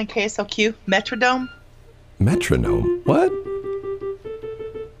 107.1 and KSLQ? Metrodome? Metronome? What?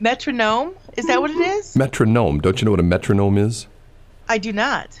 Metronome? Is that what it is? Metronome. Don't you know what a metronome is? I do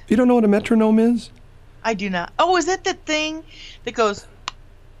not. You don't know what a metronome is? I do not. Oh, is it the thing that goes...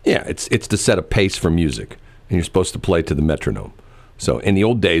 Yeah, it's to set a pace for music, and you're supposed to play to the metronome. So in the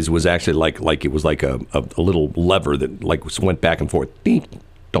old days, it was actually like it was like a little lever that like went back and forth, ding,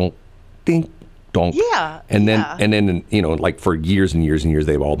 donk, ding, donk. Yeah. And then you know, like for years and years and years,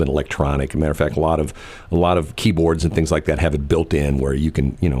 they've all been electronic. As a matter of fact, a lot of keyboards and things like that have it built in where you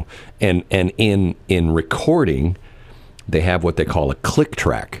can, you know, and in recording, they have what they call a click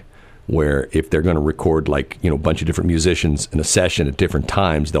track, where if they're going to record like, you know, a bunch of different musicians in a session at different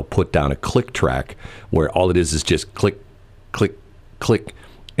times, they'll put down a click track where all it is just click, click, click.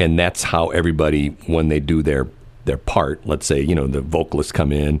 And that's how everybody, when they do their part, let's say, you know, the vocalists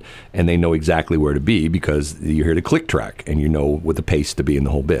come in and they know exactly where to be because you hear the click track and you know what the pace to be in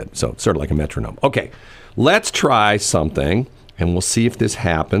the whole bit. So it's sort of like a metronome. Okay, let's try something and we'll see if this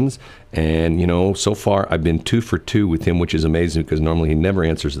happens. And, you know, so far I've been 2 for 2 with him, which is amazing because normally he never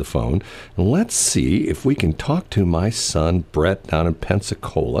answers the phone. Let's see if we can talk to my son, Brett, down in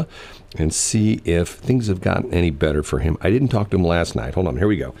Pensacola and see if things have gotten any better for him. I didn't talk to him last night. Hold on. Here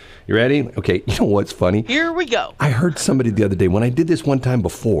we go. You ready? Okay. You know what's funny? Here we go. I heard somebody the other day when I did this one time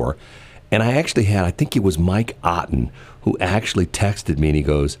before, and I actually had, I think it was Mike Otten, who actually texted me and he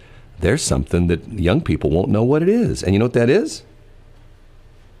goes, there's something that young people won't know what it is. And you know what that is?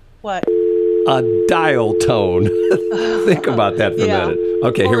 What? A dial tone. Think about that for a minute.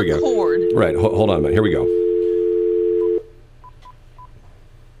 Okay, here we go. Chord. Right, hold on a minute. Here we go.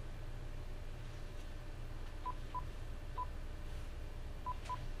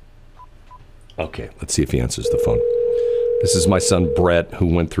 Okay, let's see if he answers the phone. This is my son Brett, who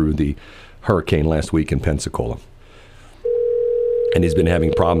went through the hurricane last week in Pensacola. And he's been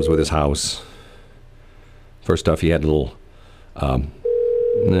having problems with his house. First off, he had a little...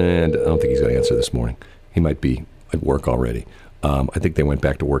 I don't think he's going to answer this morning. He might be at work already. I think they went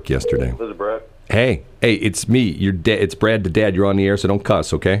back to work yesterday. This is Brett. Hey, it's me. It's Brad the dad. You're on the air, so don't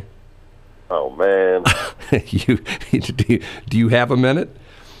cuss, okay? Oh, man. Do you have a minute?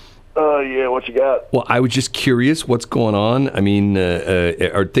 Yeah, what you got? Well, I was just curious what's going on. I mean,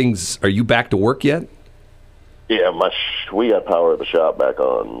 are you back to work yet? Yeah, we got power at the shop back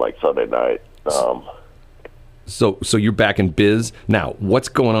on, like, Sunday night. So you're back in biz now. What's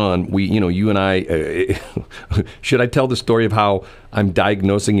going on? You and I. Should I tell the story of how I'm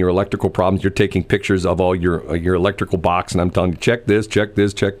diagnosing your electrical problems? You're taking pictures of all your electrical box, and I'm telling you, check this, check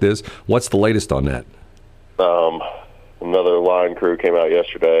this, check this. What's the latest on that? Another line crew came out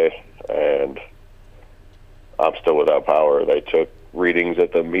yesterday, and I'm still without power. They took readings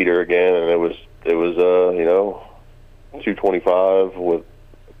at the meter again, and it was 225 with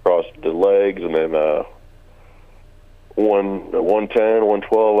across the legs, and then 110,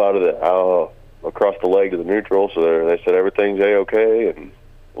 112 out of the across the leg to the neutral. So they said everything's A-okay, and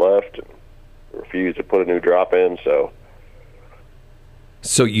left and refused to put a new drop in. So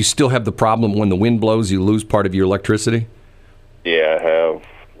you still have the problem when the wind blows, you lose part of your electricity? Yeah, I have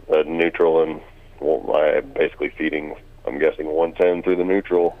a neutral, and I'm basically feeding, I'm guessing, 110 through the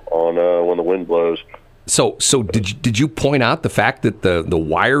neutral on when the wind blows. So did you point out the fact that the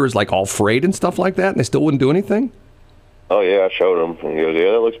wire is like all frayed and stuff like that, and they still wouldn't do anything? Oh, yeah, I showed him. And he goes,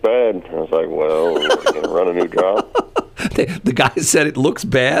 yeah, that looks bad. And I was like, well, we're going to run a new drop. The guy said it looks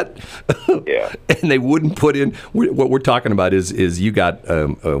bad. Yeah. And they wouldn't put in, what we're talking about is you got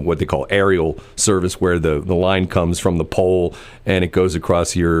what they call aerial service, where the line comes from the pole and it goes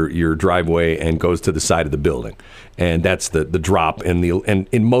across your driveway and goes to the side of the building. And that's the drop. And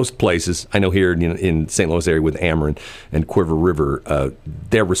in most places, I know here in St. Louis area with Ameren and Cuivre River,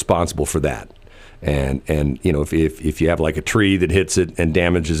 they're responsible for that. And if you have like a tree that hits it and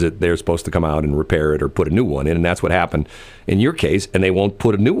damages it, they're supposed to come out and repair it or put a new one in, and that's what happened in your case. And they won't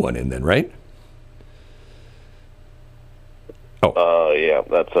put a new one in, then, right? Oh, yeah,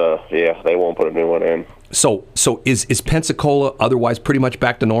 they won't put a new one in. So is Pensacola otherwise pretty much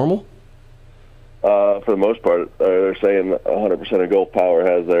back to normal? For the most part, they're saying 100% of Gulf Power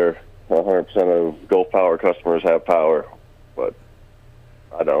has 100% of Gulf Power customers have power, but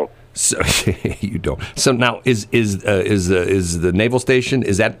I don't. So you don't. So now is the naval station,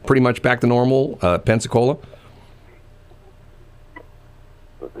 is that pretty much back to normal, Pensacola?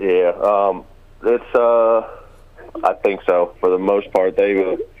 Yeah, it's I think so. For the most part,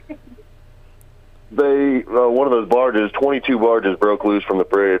 they one of those barges, 22 barges broke loose from the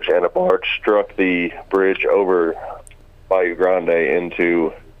bridge, and a barge struck the bridge over Bayou Grande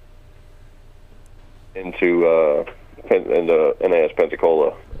into NAS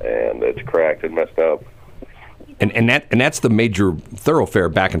Pensacola, and it's cracked and messed up. And that's the major thoroughfare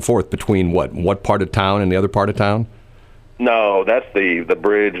back and forth between what part of town and the other part of town? No, that's the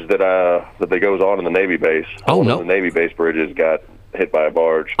bridge that goes on in the Navy base. Oh, One no. of the Navy base bridges got hit by a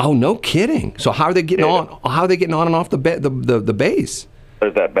barge. Oh, no kidding. So how are they getting on? How are they getting on and off the base?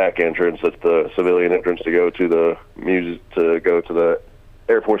 There's that back entrance. That's the civilian entrance to go to the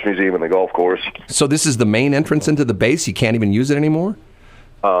Air Force Museum and the golf course. So this is the main entrance into the base. You can't even use it anymore?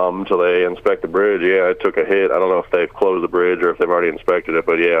 Until they inspect the bridge. Yeah, it took a hit. I don't know if they've closed the bridge or if they've already inspected it,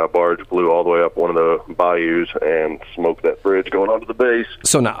 but yeah, a barge blew all the way up one of the bayous and smoked that bridge going onto the base.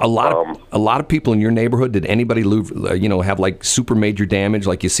 So now a lot of people in your neighborhood, did anybody have like super major damage,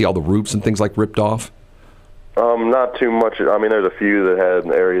 like you see all the roofs and things like ripped off? Not too much. I mean, there's a few that had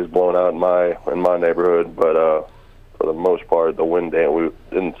areas blown out in my neighborhood, but for the most part, we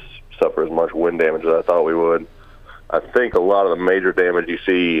didn't suffer as much wind damage as I thought we would. I think a lot of the major damage you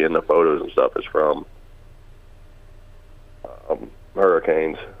see in the photos and stuff is from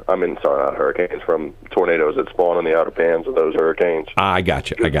hurricanes. Not hurricanes, from tornadoes that spawn in the outer bands of those hurricanes. I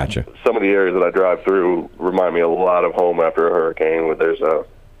got you. Some of the areas that I drive through remind me a lot of home after a hurricane, where there's the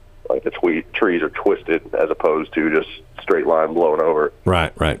trees are twisted as opposed to just straight line blowing over.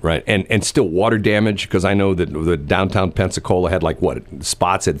 Right. And still water damage, because I know that the downtown Pensacola had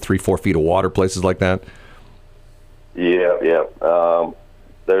spots had 3-4 feet of water, places like that. Yeah.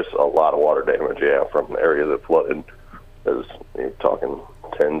 There's a lot of water damage, from areas that flooded. You're talking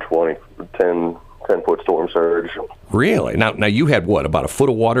 10-foot storm surge. Really? Now you had about a foot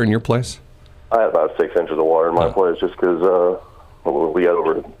of water in your place? I had about 6 inches of water in my place, just because we had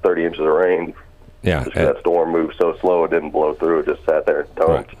over 30 inches of rain. Yeah. That storm moved so slow it didn't blow through. It just sat there and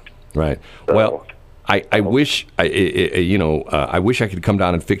dumped. Right. So, well, I wish I wish I could come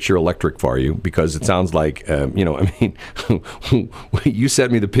down and fix your electric for you, because it sounds like you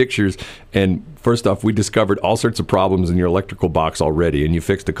sent me the pictures, and first off, we discovered all sorts of problems in your electrical box already, and you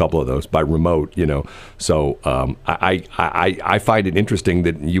fixed a couple of those by remote. So I find it interesting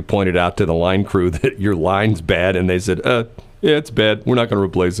that you pointed out to the line crew that your line's bad, and they said, yeah, it's bad. We're not going to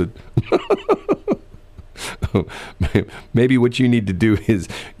replace it. Maybe what you need to do is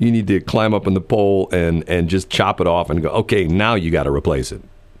you need to climb up on the pole and just chop it off and go, okay, now you got to replace it.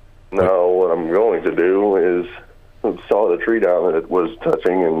 No, what I'm going to do is saw the tree down that it was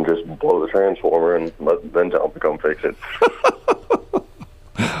touching and just blow the transformer and then tell them to come fix it.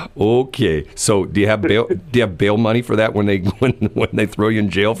 Okay, so do you have bail money for that when they throw you in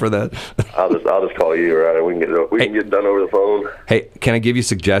jail for that? I'll just call you, right? We can get it done over the phone. Hey, can I give you a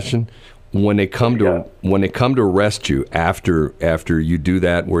suggestion? When they come to arrest you after you do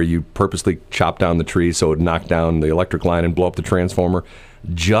that, where you purposely chop down the tree so it knocked down the electric line and blow up the transformer,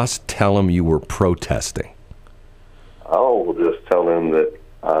 just tell them you were protesting. I'll just tell them that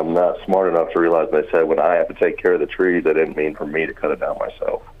I'm not smart enough to realize they said when I have to take care of the trees, they didn't mean for me to cut it down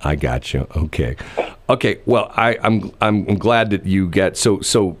myself. I got you. Okay. Well, I'm glad that you get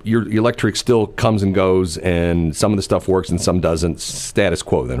so your electric still comes and goes, and some of the stuff works and some doesn't. Status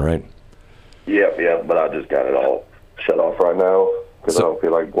quo, then, right? Yeah, but I just got it all shut off right now because I don't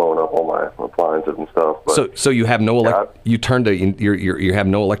feel like blowing up all my appliances and stuff. But so you have no you have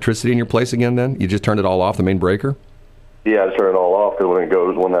no electricity in your place again? Then you just turned it all off, the main breaker? Yeah, I just turn it all off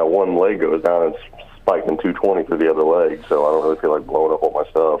because when that one leg goes down, it's spiking 220 through the other leg, so I don't really feel like blowing up all my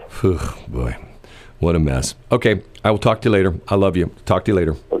stuff. Boy, what a mess. Okay, I will talk to you later. I love you. Talk to you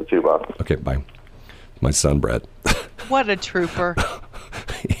later. Love you too, bye. Okay, bye. My son, Brett. What a trooper.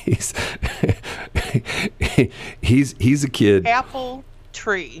 He's a kid. Apple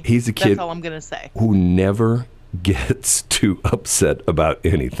tree. He's a kid. That's all I'm going to say. Who never gets too upset about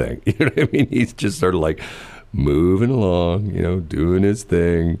anything. You know what I mean? He's just sort of like moving along, doing his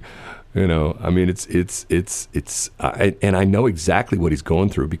thing. I mean, and I know exactly what he's going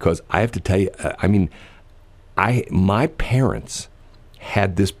through, because I have to tell you, my parents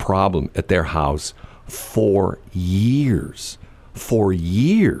had this problem at their house for years. For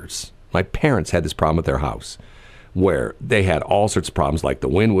years, my parents had this problem at their house, where they had all sorts of problems, like the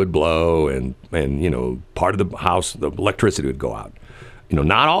wind would blow and part of the house, the electricity would go out.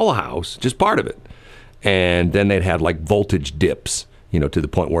 Not all the house, just part of it. And then they'd had like voltage dips, to the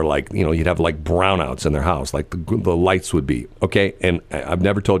point where like, you'd have like brownouts in their house, like the lights would be, okay? And I've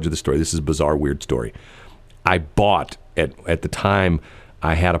never told you the story. This is a bizarre, weird story. I bought, at the time,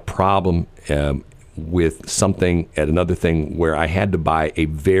 I had a problem with something at another thing where I had to buy a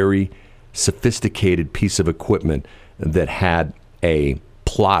very sophisticated piece of equipment that had a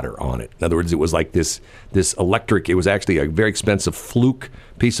plotter on it. In other words, it was like this electric, it was actually a very expensive Fluke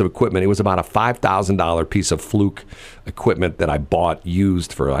piece of equipment. It was about a $5,000 piece of Fluke equipment that I bought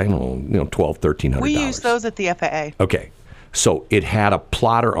used for, I don't know, $1,200, $1,300. We use those at the FAA. Okay. So it had a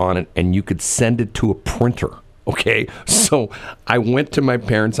plotter on it and you could send it to a printer. Okay, so I went to my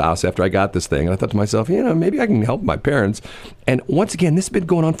parents' house after I got this thing, and I thought to myself, maybe I can help my parents. And once again, this has been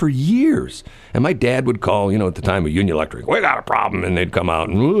going on for years. And my dad would call, at the time of Union Electric, we got a problem, and they'd come out,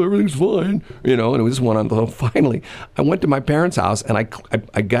 and everything's fine, and it was one on the finally, I went to my parents' house, and I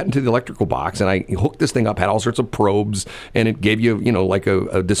got into the electrical box, and I hooked this thing up, had all sorts of probes, and it gave you, like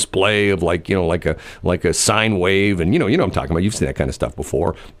a display of like a sine wave, and you know what I'm talking about. You've seen that kind of stuff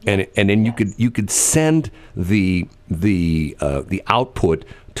before, and then you could send the output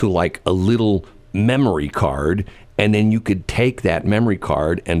to like a little memory card, and then you could take that memory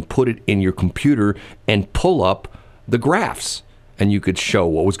card and put it in your computer and pull up the graphs, and you could show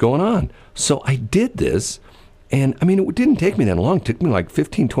what was going on. So I did this, and I mean, it didn't take me that long. It took me like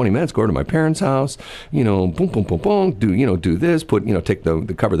 15, 20 minutes, go to my parents' house, boom, boom, boom, boom, do this, take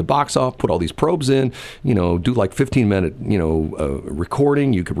the cover of the box off, put all these probes in, do like 15-minute,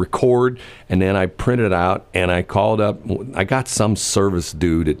 recording. You could record, and then I printed it out, and I called up. I got some service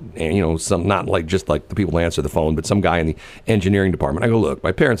dude, some, not like just like the people who answer the phone, but some guy in the engineering department. I go, look,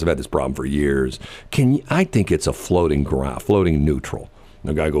 my parents have had this problem for years. I think it's a floating neutral.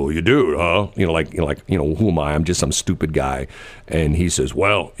 The guy goes, you do, huh? Who am I? I'm just some stupid guy. And he says,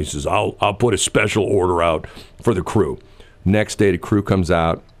 I'll put a special order out for the crew. Next day, the crew comes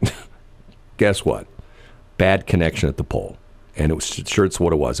out. Guess what? Bad connection at the pole. And it's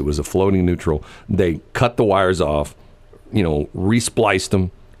what it was. It was a floating neutral. They cut the wires off, respliced them.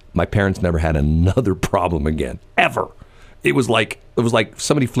 My parents never had another problem again, ever. It was like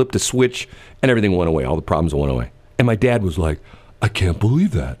somebody flipped a switch and everything went away. All the problems went away. And my dad was like, I can't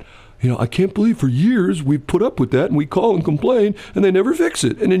believe that. I can't believe for years we've put up with that and we call and complain and they never fix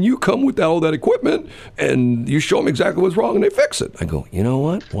it. And then you come with all that equipment and you show them exactly what's wrong and they fix it. I go, you know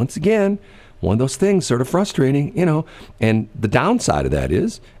what? Once again, one of those things sort of frustrating, And the downside of that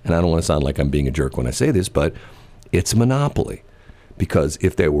is, and I don't want to sound like I'm being a jerk when I say this, but it's a monopoly. Because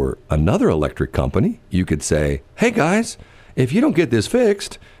if there were another electric company, you could say, hey guys, if you don't get this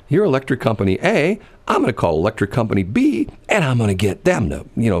fixed, you're electric company A, I'm going to call electric company B, and I'm going to get them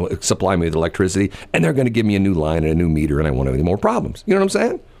to, supply me with electricity, and they're going to give me a new line and a new meter, and I won't have any more problems. You know what I'm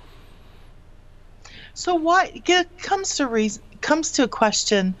saying? So why it comes to a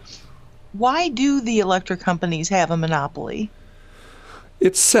question? Why do the electric companies have a monopoly?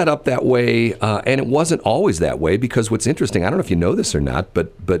 It's set up that way, and it wasn't always that way. Because what's interesting, I don't know if you know this or not,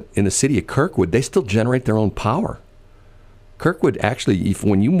 but in the city of Kirkwood, they still generate their own power. Kirkwood, actually,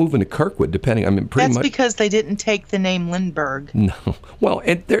 when you move into Kirkwood, pretty much. That's because they didn't take the name Lindbergh. No. Well,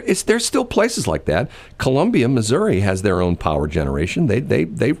 and there's still places like that. Columbia, Missouri has their own power generation.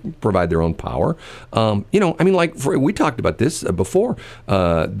 They provide their own power. We talked about this before.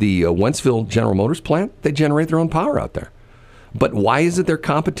 The Wentzville General Motors plant, they generate their own power out there. But why is it their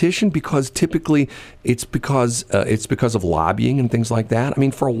competition? Because typically it's because of lobbying and things like that. I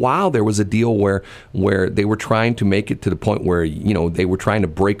mean, for a while there was a deal where they were trying to make it to the point where they were trying to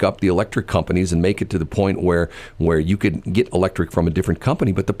break up the electric companies and make it to the point where you could get electric from a different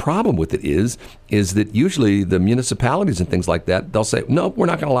company. But the problem with it is that usually the municipalities and things like that, they'll say, no, we're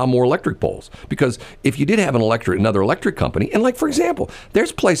not going to allow more electric poles, because if you did have another electric company, and like for example,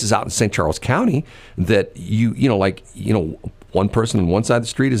 there's places out in St. Charles County that one person on one side of the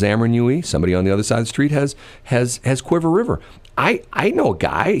street is Ameren UE. Somebody on the other side of the street has Quiver River. I know a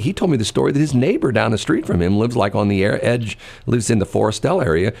guy. He told me the story that his neighbor down the street from him lives like on the edge, lives in the Forestel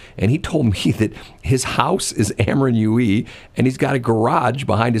area, and he told me that his house is Ameren UE, and he's got a garage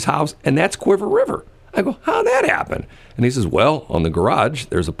behind his house, and that's Quiver River. I go, how'd that happen? And he says, well, on the garage,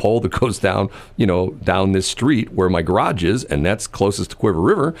 there's a pole that goes down, down this street where my garage is, and that's closest to Quiver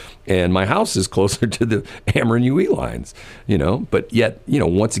River, and my house is closer to the Ameren UE lines, But yet,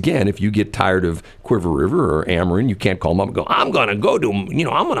 once again, if you get tired of Quiver River or Ameren, you can't call them up and go, I'm going to go to, I'm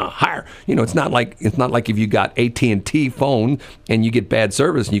going to hire. It's not like if you got AT&T phone and you get bad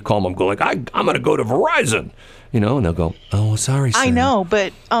service and you call them up and go like, I'm going to go to Verizon. And they'll go, oh, sorry, sir. I know,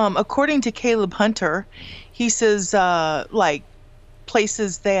 but according to Caleb Hunter, he says,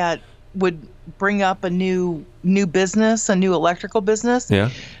 places that would bring up a new business, a new electrical business, Yeah.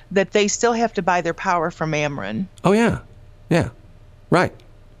 that they still have to buy their power from Ameren. Oh, yeah. Yeah. Right.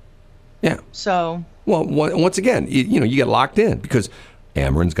 Yeah. So Well, once again, you get locked in because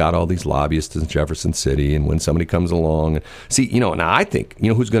Ameren's got all these lobbyists in Jefferson City, and when somebody comes along, see, now I think,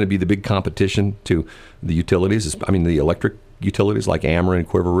 who's going to be the big competition to the utilities? The electric utilities like Ameren and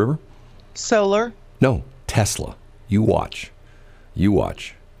Cuivre River? solar. No, Tesla. You watch.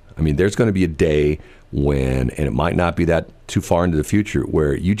 There's going to be a day when, and it might not be that too far into the future,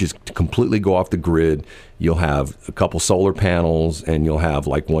 where you just completely go off the grid. You'll have a couple solar panels, and you'll have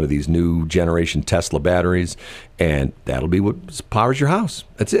like one of these new generation Tesla batteries, and that'll be what powers your house.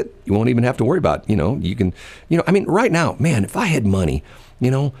 That's it. You won't even have to worry about, you can, right now, man, if I had money,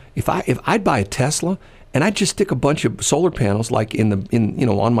 if I'd buy a Tesla and I'd just stick a bunch of solar panels like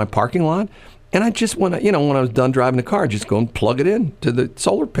on my parking lot. And I just, when I was done driving the car, just go and plug it in to the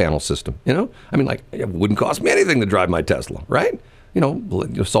solar panel system, it wouldn't cost me anything to drive my Tesla, right?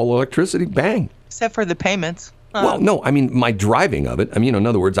 Solar electricity, bang. Except for the payments. Well, no, my driving of it. In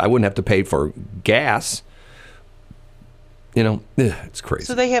other words, I wouldn't have to pay for gas. It's crazy.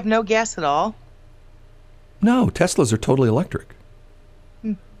 So they have no gas at all? No, Teslas are totally electric.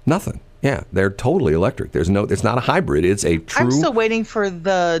 Nothing. Yeah, they're totally electric. It's not a hybrid. It's a true. I'm still waiting for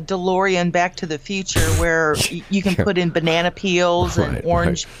the DeLorean Back to the Future where you can put in banana peels and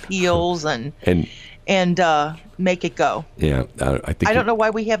orange peels and make it go. Yeah, I don't know why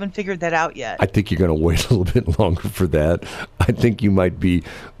we haven't figured that out yet. I think you're going to wait a little bit longer for that. I think you might be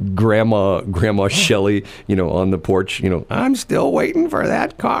Grandma Shelley, on the porch. I'm still waiting for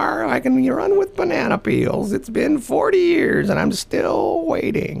that car. I can run with banana peels. It's been 40 years and I'm still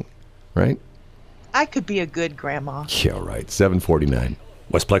waiting. Right? I could be a good grandma. Yeah, right. 749.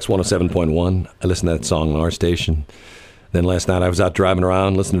 Westplex 107.1. I listened to that song on our station. Then last night I was out driving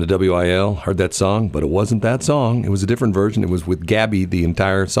around listening to WIL, heard that song, but it wasn't that song. It was a different version. It was with Gabby, the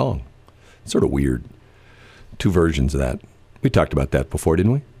entire song. Sort of weird. 2 versions of that. We talked about that before,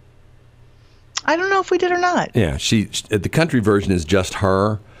 didn't we? I don't know if we did or not. Yeah, the country version is just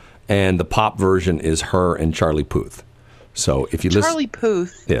her, and the pop version is her and Charlie Puth. So if you listen, Charlie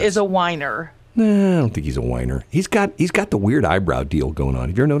Puth is a whiner. Nah, I don't think he's a whiner. He's got the weird eyebrow deal going on.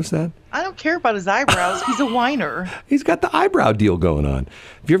 Have you ever noticed that? I don't care about his eyebrows. He's a whiner. He's got the eyebrow deal going on.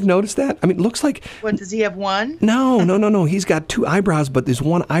 Have you ever noticed that? It looks like. What, does he have one? No. He's got 2 eyebrows, but there's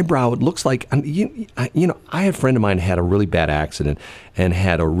one eyebrow. It looks like, I had a friend of mine who had a really bad accident and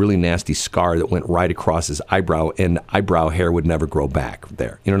had a really nasty scar that went right across his eyebrow, and eyebrow hair would never grow back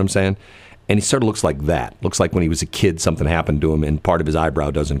there. You know what I'm saying? And he sort of looks like that. Looks like when he was a kid, something happened to him, and part of his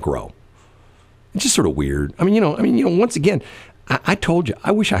eyebrow doesn't grow. It's just sort of weird. Once again, I told you,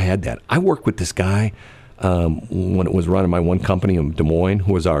 I wish I had that. I worked with this guy when it was running my one company in Des Moines,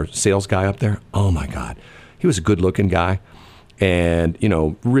 who was our sales guy up there. Oh, my God. He was a good-looking guy and,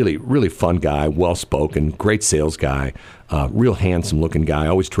 really, really fun guy, well-spoken, great sales guy, real handsome-looking guy,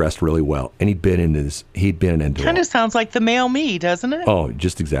 always dressed really well. And he'd been into kind of sounds like the male me, doesn't it? Oh,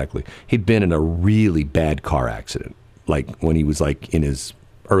 just exactly. He'd been in a really bad car accident, like when he was like in his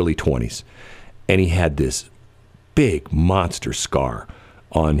early 20s. And he had this big monster scar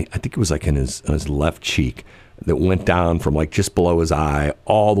on, I think it was like on his left cheek, that went down from like just below his eye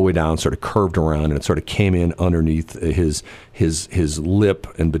all the way down, sort of curved around, and it sort of came in underneath his lip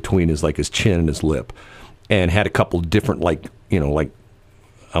and between his chin and his lip, and had a couple different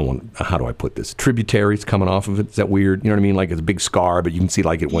how do I put this? Tributaries coming off of it. Is that weird? You know what I mean? Like it's a big scar, but you can see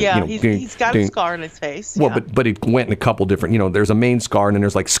like it went. Yeah, he's got a scar on his face. Well, but it went in a couple different. There's a main scar, and then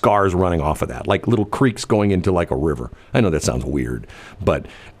there's like scars running off of that, like little creeks going into like a river. I know that sounds weird, but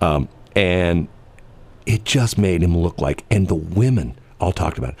and it just made him look like. And the women all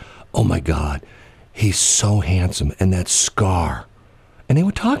talked about it. Oh my God, he's so handsome, and that scar. And they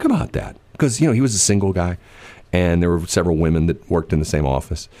would talk about that because he was a single guy. And there were several women that worked in the same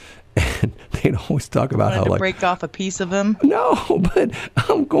office, and they'd always talk about how break off a piece of him. No, but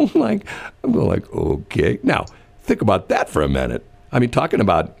I'm going like, okay. Now think about that for a minute. Talking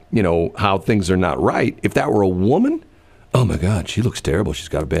about how things are not right. If that were a woman, oh my God, she looks terrible. She's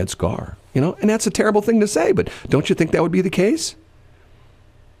got a bad scar. And that's a terrible thing to say. But don't you think that would be the case?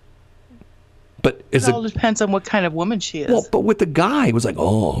 But it all depends on what kind of woman she is. Well, but with the guy, it was like,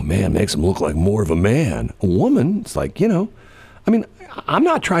 oh, man, makes him look like more of a man. A woman, it's like, I'm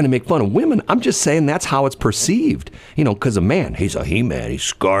not trying to make fun of women. I'm just saying that's how it's perceived. Because a man, he's a he-man. He's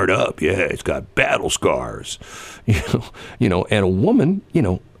scarred up. Yeah, he's got battle scars. And a woman, they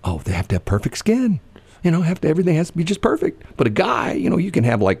have to have perfect skin. Everything has to be just perfect. But a guy, you can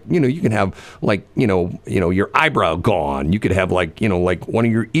have your eyebrow gone. You could have like one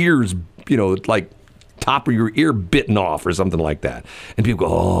of your ears, like top of your ear bitten off or something like that. And people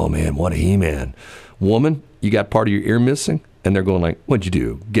go, oh man, what a He-Man. Woman, you got part of your ear missing? And they're going like, what'd you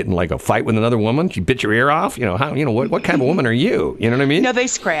do? Get in like a fight with another woman? She bit your ear off? What kind of woman are you? You know what I mean? No, they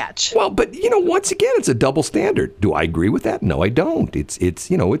scratch. Well, but once again, it's a double standard. Do I agree with that? No, I don't. It's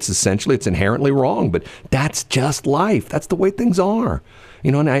essentially, it's inherently wrong, but that's just life. That's the way things are.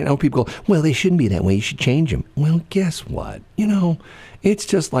 And I know people go, well, they shouldn't be that way. You should change them. Well, guess what? It's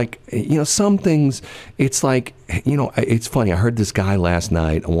just like, some things, it's like, it's funny. I heard this guy last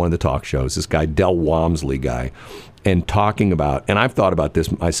night on one of the talk shows, this guy, Del Walmsley guy, and talking about, and I've thought about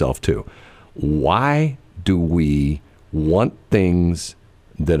this myself too. Why do we want things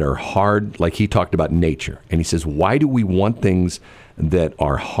that are hard? Like he talked about nature, and he says, why do we want things that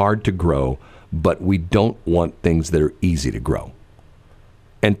are hard to grow, but we don't want things that are easy to grow?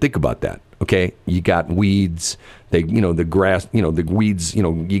 And think about that. Okay, you got weeds. The grass. The weeds.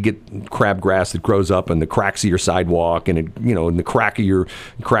 You get crabgrass that grows up in the cracks of your sidewalk, and in the cracks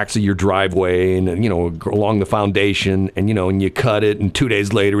of your driveway, and along the foundation, and and you cut it, and 2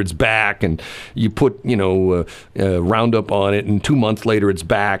 days later it's back, and you put Roundup on it, and 2 months later it's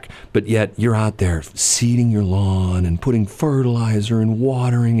back. But yet you're out there seeding your lawn and putting fertilizer and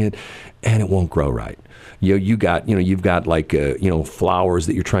watering it, and it won't grow right. You've got like flowers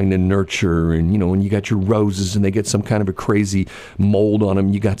that you're trying to nurture, and and you got your roses, and they get some kind of a crazy mold on them.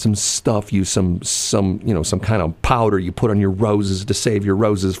 You got some stuff, some kind of powder you put on your roses to save your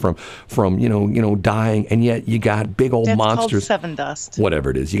roses from dying, and yet you got big old monsters. That's called Seven Dust. Whatever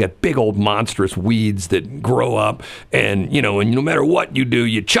it is, you got big old monstrous weeds that grow up, and and no matter what you do,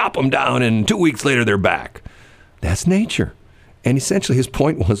 you chop them down, and 2 weeks later they're back. That's nature. And essentially his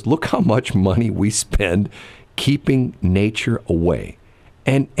point was, look how much money we spend keeping nature away.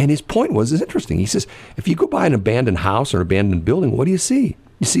 And his point was, it's interesting. He says, if you go by an abandoned house or an abandoned building, what do you see?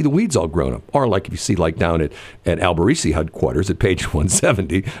 You see the weeds all grown up. Or like if you see like down at Alberici headquarters at page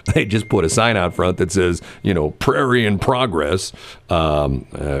 170, they just put a sign out front that says, prairie in progress. Hold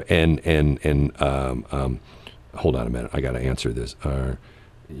on a minute. I got to answer this. Are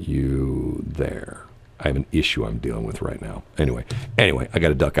you there? I have an issue I'm dealing with right now. Anyway, I got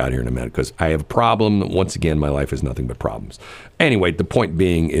to duck out here in a minute because I have a problem. Once again, my life is nothing but problems. Anyway, the point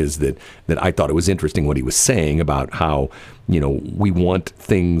being is that I thought it was interesting what he was saying about how, we want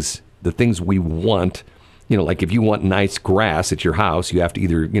things, the things we want, like if you want nice grass at your house, you have to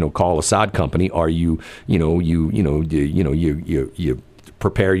either, call a sod company, or you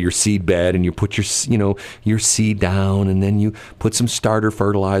prepare your seed bed, and you put your seed down, and then you put some starter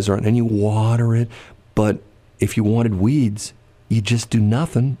fertilizer on, and then you water it. But if you wanted weeds, you just do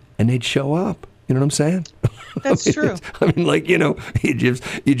nothing, and they'd show up. You know what I'm saying? That's true. You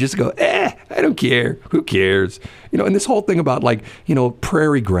just go, I don't care. Who cares? And this whole thing about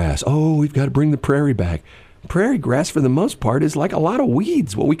prairie grass. Oh, we've got to bring the prairie back. Prairie grass, for the most part, is like a lot of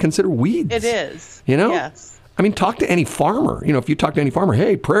weeds, what we consider weeds. It is. Yes. I mean, talk to any farmer. If you talk to any farmer,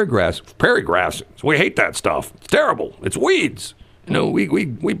 hey, prairie grass, we hate that stuff. It's terrible. It's weeds. We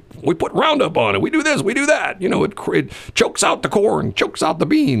put Roundup on it. We do this, we do that. It chokes out the corn, chokes out the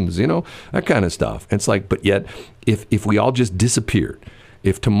beans, that kind of stuff. And it's like, but yet, if we all just disappeared,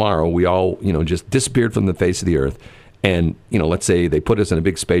 if tomorrow we all, just disappeared from the face of the earth, and, let's say they put us in a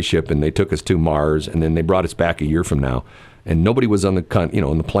big spaceship and they took us to Mars, and then they brought us back a year from now, and nobody was on the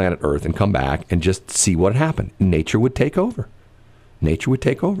planet Earth, and come back and just see what happened. Nature would take over.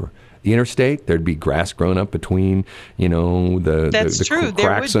 The interstate, there'd be grass growing up between, the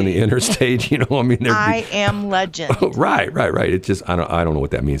cracks on the interstate. I Am Legend. Right. It's just I don't know what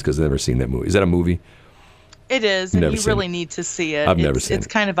that means because I've never seen that movie. Is that a movie? It is, and you really need to see it. I've never seen it. It's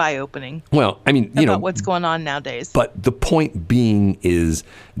kind of eye-opening. Well, about what's going on nowadays. But the point being is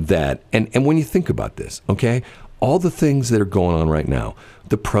that, and when you think about this, okay, all the things that are going on right now,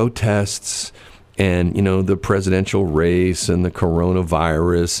 the protests, and, the presidential race, and the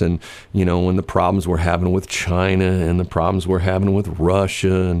coronavirus, and, and the problems we're having with China, and the problems we're having with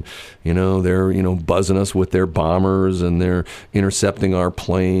Russia, and, they're, buzzing us with their bombers, and they're intercepting our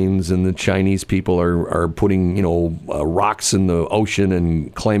planes, and the Chinese people are putting, rocks in the ocean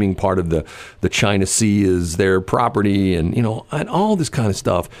and claiming part of the China Sea is their property, and, and all this kind of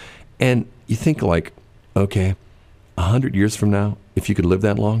stuff. And you think like, okay, 100 years from now, if you could live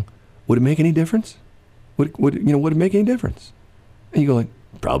that long, would it make any difference? Would it make any difference? And you go like,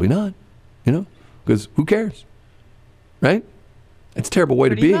 probably not, because who cares, right? It's a terrible way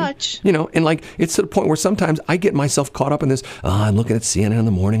to Pretty be. much. You know, and like it's to the point where sometimes I get myself caught up in this. I'm looking at CNN in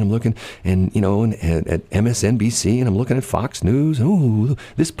the morning. I'm looking and at MSNBC, and I'm looking at Fox News. Oh,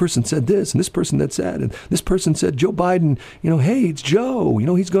 this person said this, and this person that said, and this person said Joe Biden. Hey, it's Joe.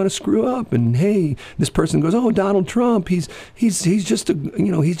 He's going to screw up. And hey, this person goes, oh, Donald Trump. He's just a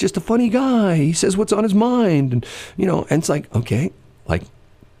he's just a funny guy. He says what's on his mind, and and it's like, okay, like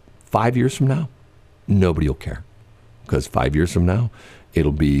 5 years from now, nobody will care. Because 5 years from now,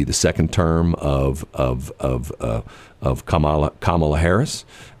 it'll be the second term of Kamala Harris.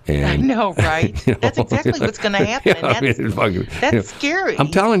 And, I know, right? That's exactly what's going to happen. That's scary. I'm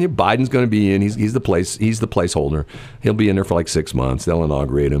telling you, Biden's going to be in. He's the placeholder. He'll be in there for like 6 months. They'll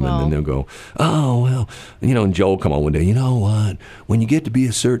inaugurate him, and then they'll go, oh well, and Joe will come on one day. You know what? When you get to be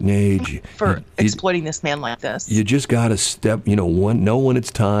a certain age, exploiting this man like this, you just got to step. Know when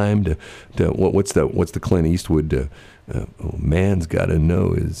it's time to what's the Clint Eastwood. Man's got to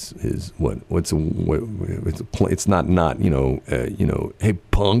know it's not hey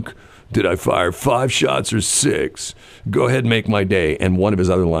punk, did I fire 5 shots or 6? Go ahead and make my day. And one of his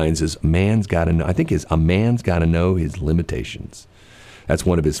other lines is man's got to know. I think a man's got to know his limitations. That's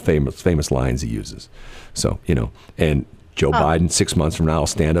one of his famous lines he uses. So and Joe Biden 6 months from now will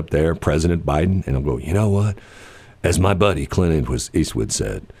stand up there, President Biden, and he'll go, you know what? As my buddy Clint Eastwood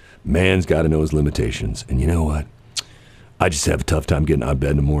said, man's got to know his limitations. And you know what? I just have a tough time getting out of bed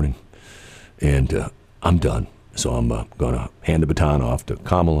in the morning, and I'm done. So I'm going to hand the baton off to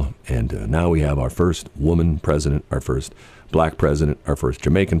Kamala, and now we have our first woman president, our first black president, our first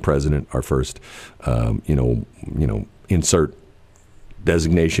Jamaican president, our first, insert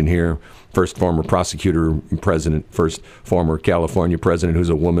designation here, first former prosecutor president, first former California president who's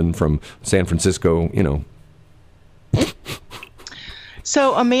a woman from San Francisco,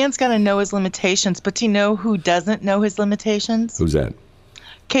 So a man's got to know his limitations, but do you know who doesn't know his limitations? Who's that?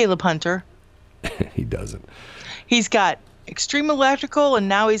 Caleb Hunter. He doesn't. He's got Extreme Electrical, and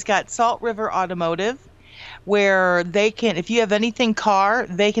now he's got Salt River Automotive, where they can, if you have anything car,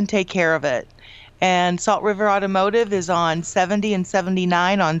 they can take care of it. And Salt River Automotive is on 70 and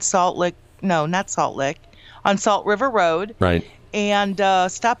 79 on Salt River Road. Right. And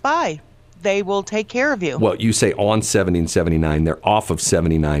stop by. They will take care of you. Well, you say on 70 and 79. They're off of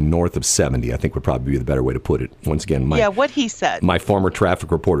 79, north of 70, I think would probably be the better way to put it. Once again, what he said. My former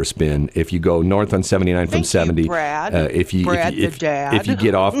traffic reporter spin. If you go north on 79 from 70, Brad. If you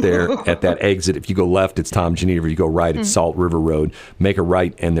get off there at that exit, if you go left, it's Tom Geneva. You go right, it's Salt River Road. Make a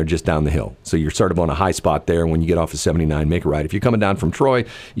right, and they're just down the hill. So you're sort of on a high spot there. When you get off of 79, make a right. If you're coming down from Troy,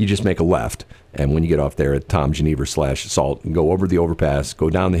 you just make a left. And when you get off there at Tom Geneva /Salt, go over the overpass, go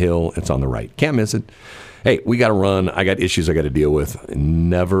down the hill, it's on the right. Can't miss it. Hey, we got to run. I got issues I got to deal with.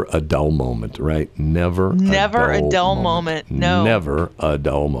 Never a dull moment, right? Never a dull moment. No. Never a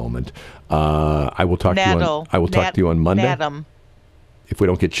dull moment. I will talk to you on Monday. Madam. If we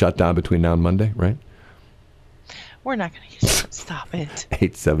don't get shut down between now and Monday, right? We're not going to get shut. Stop it.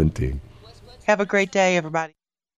 8:17. Have a great day, everybody.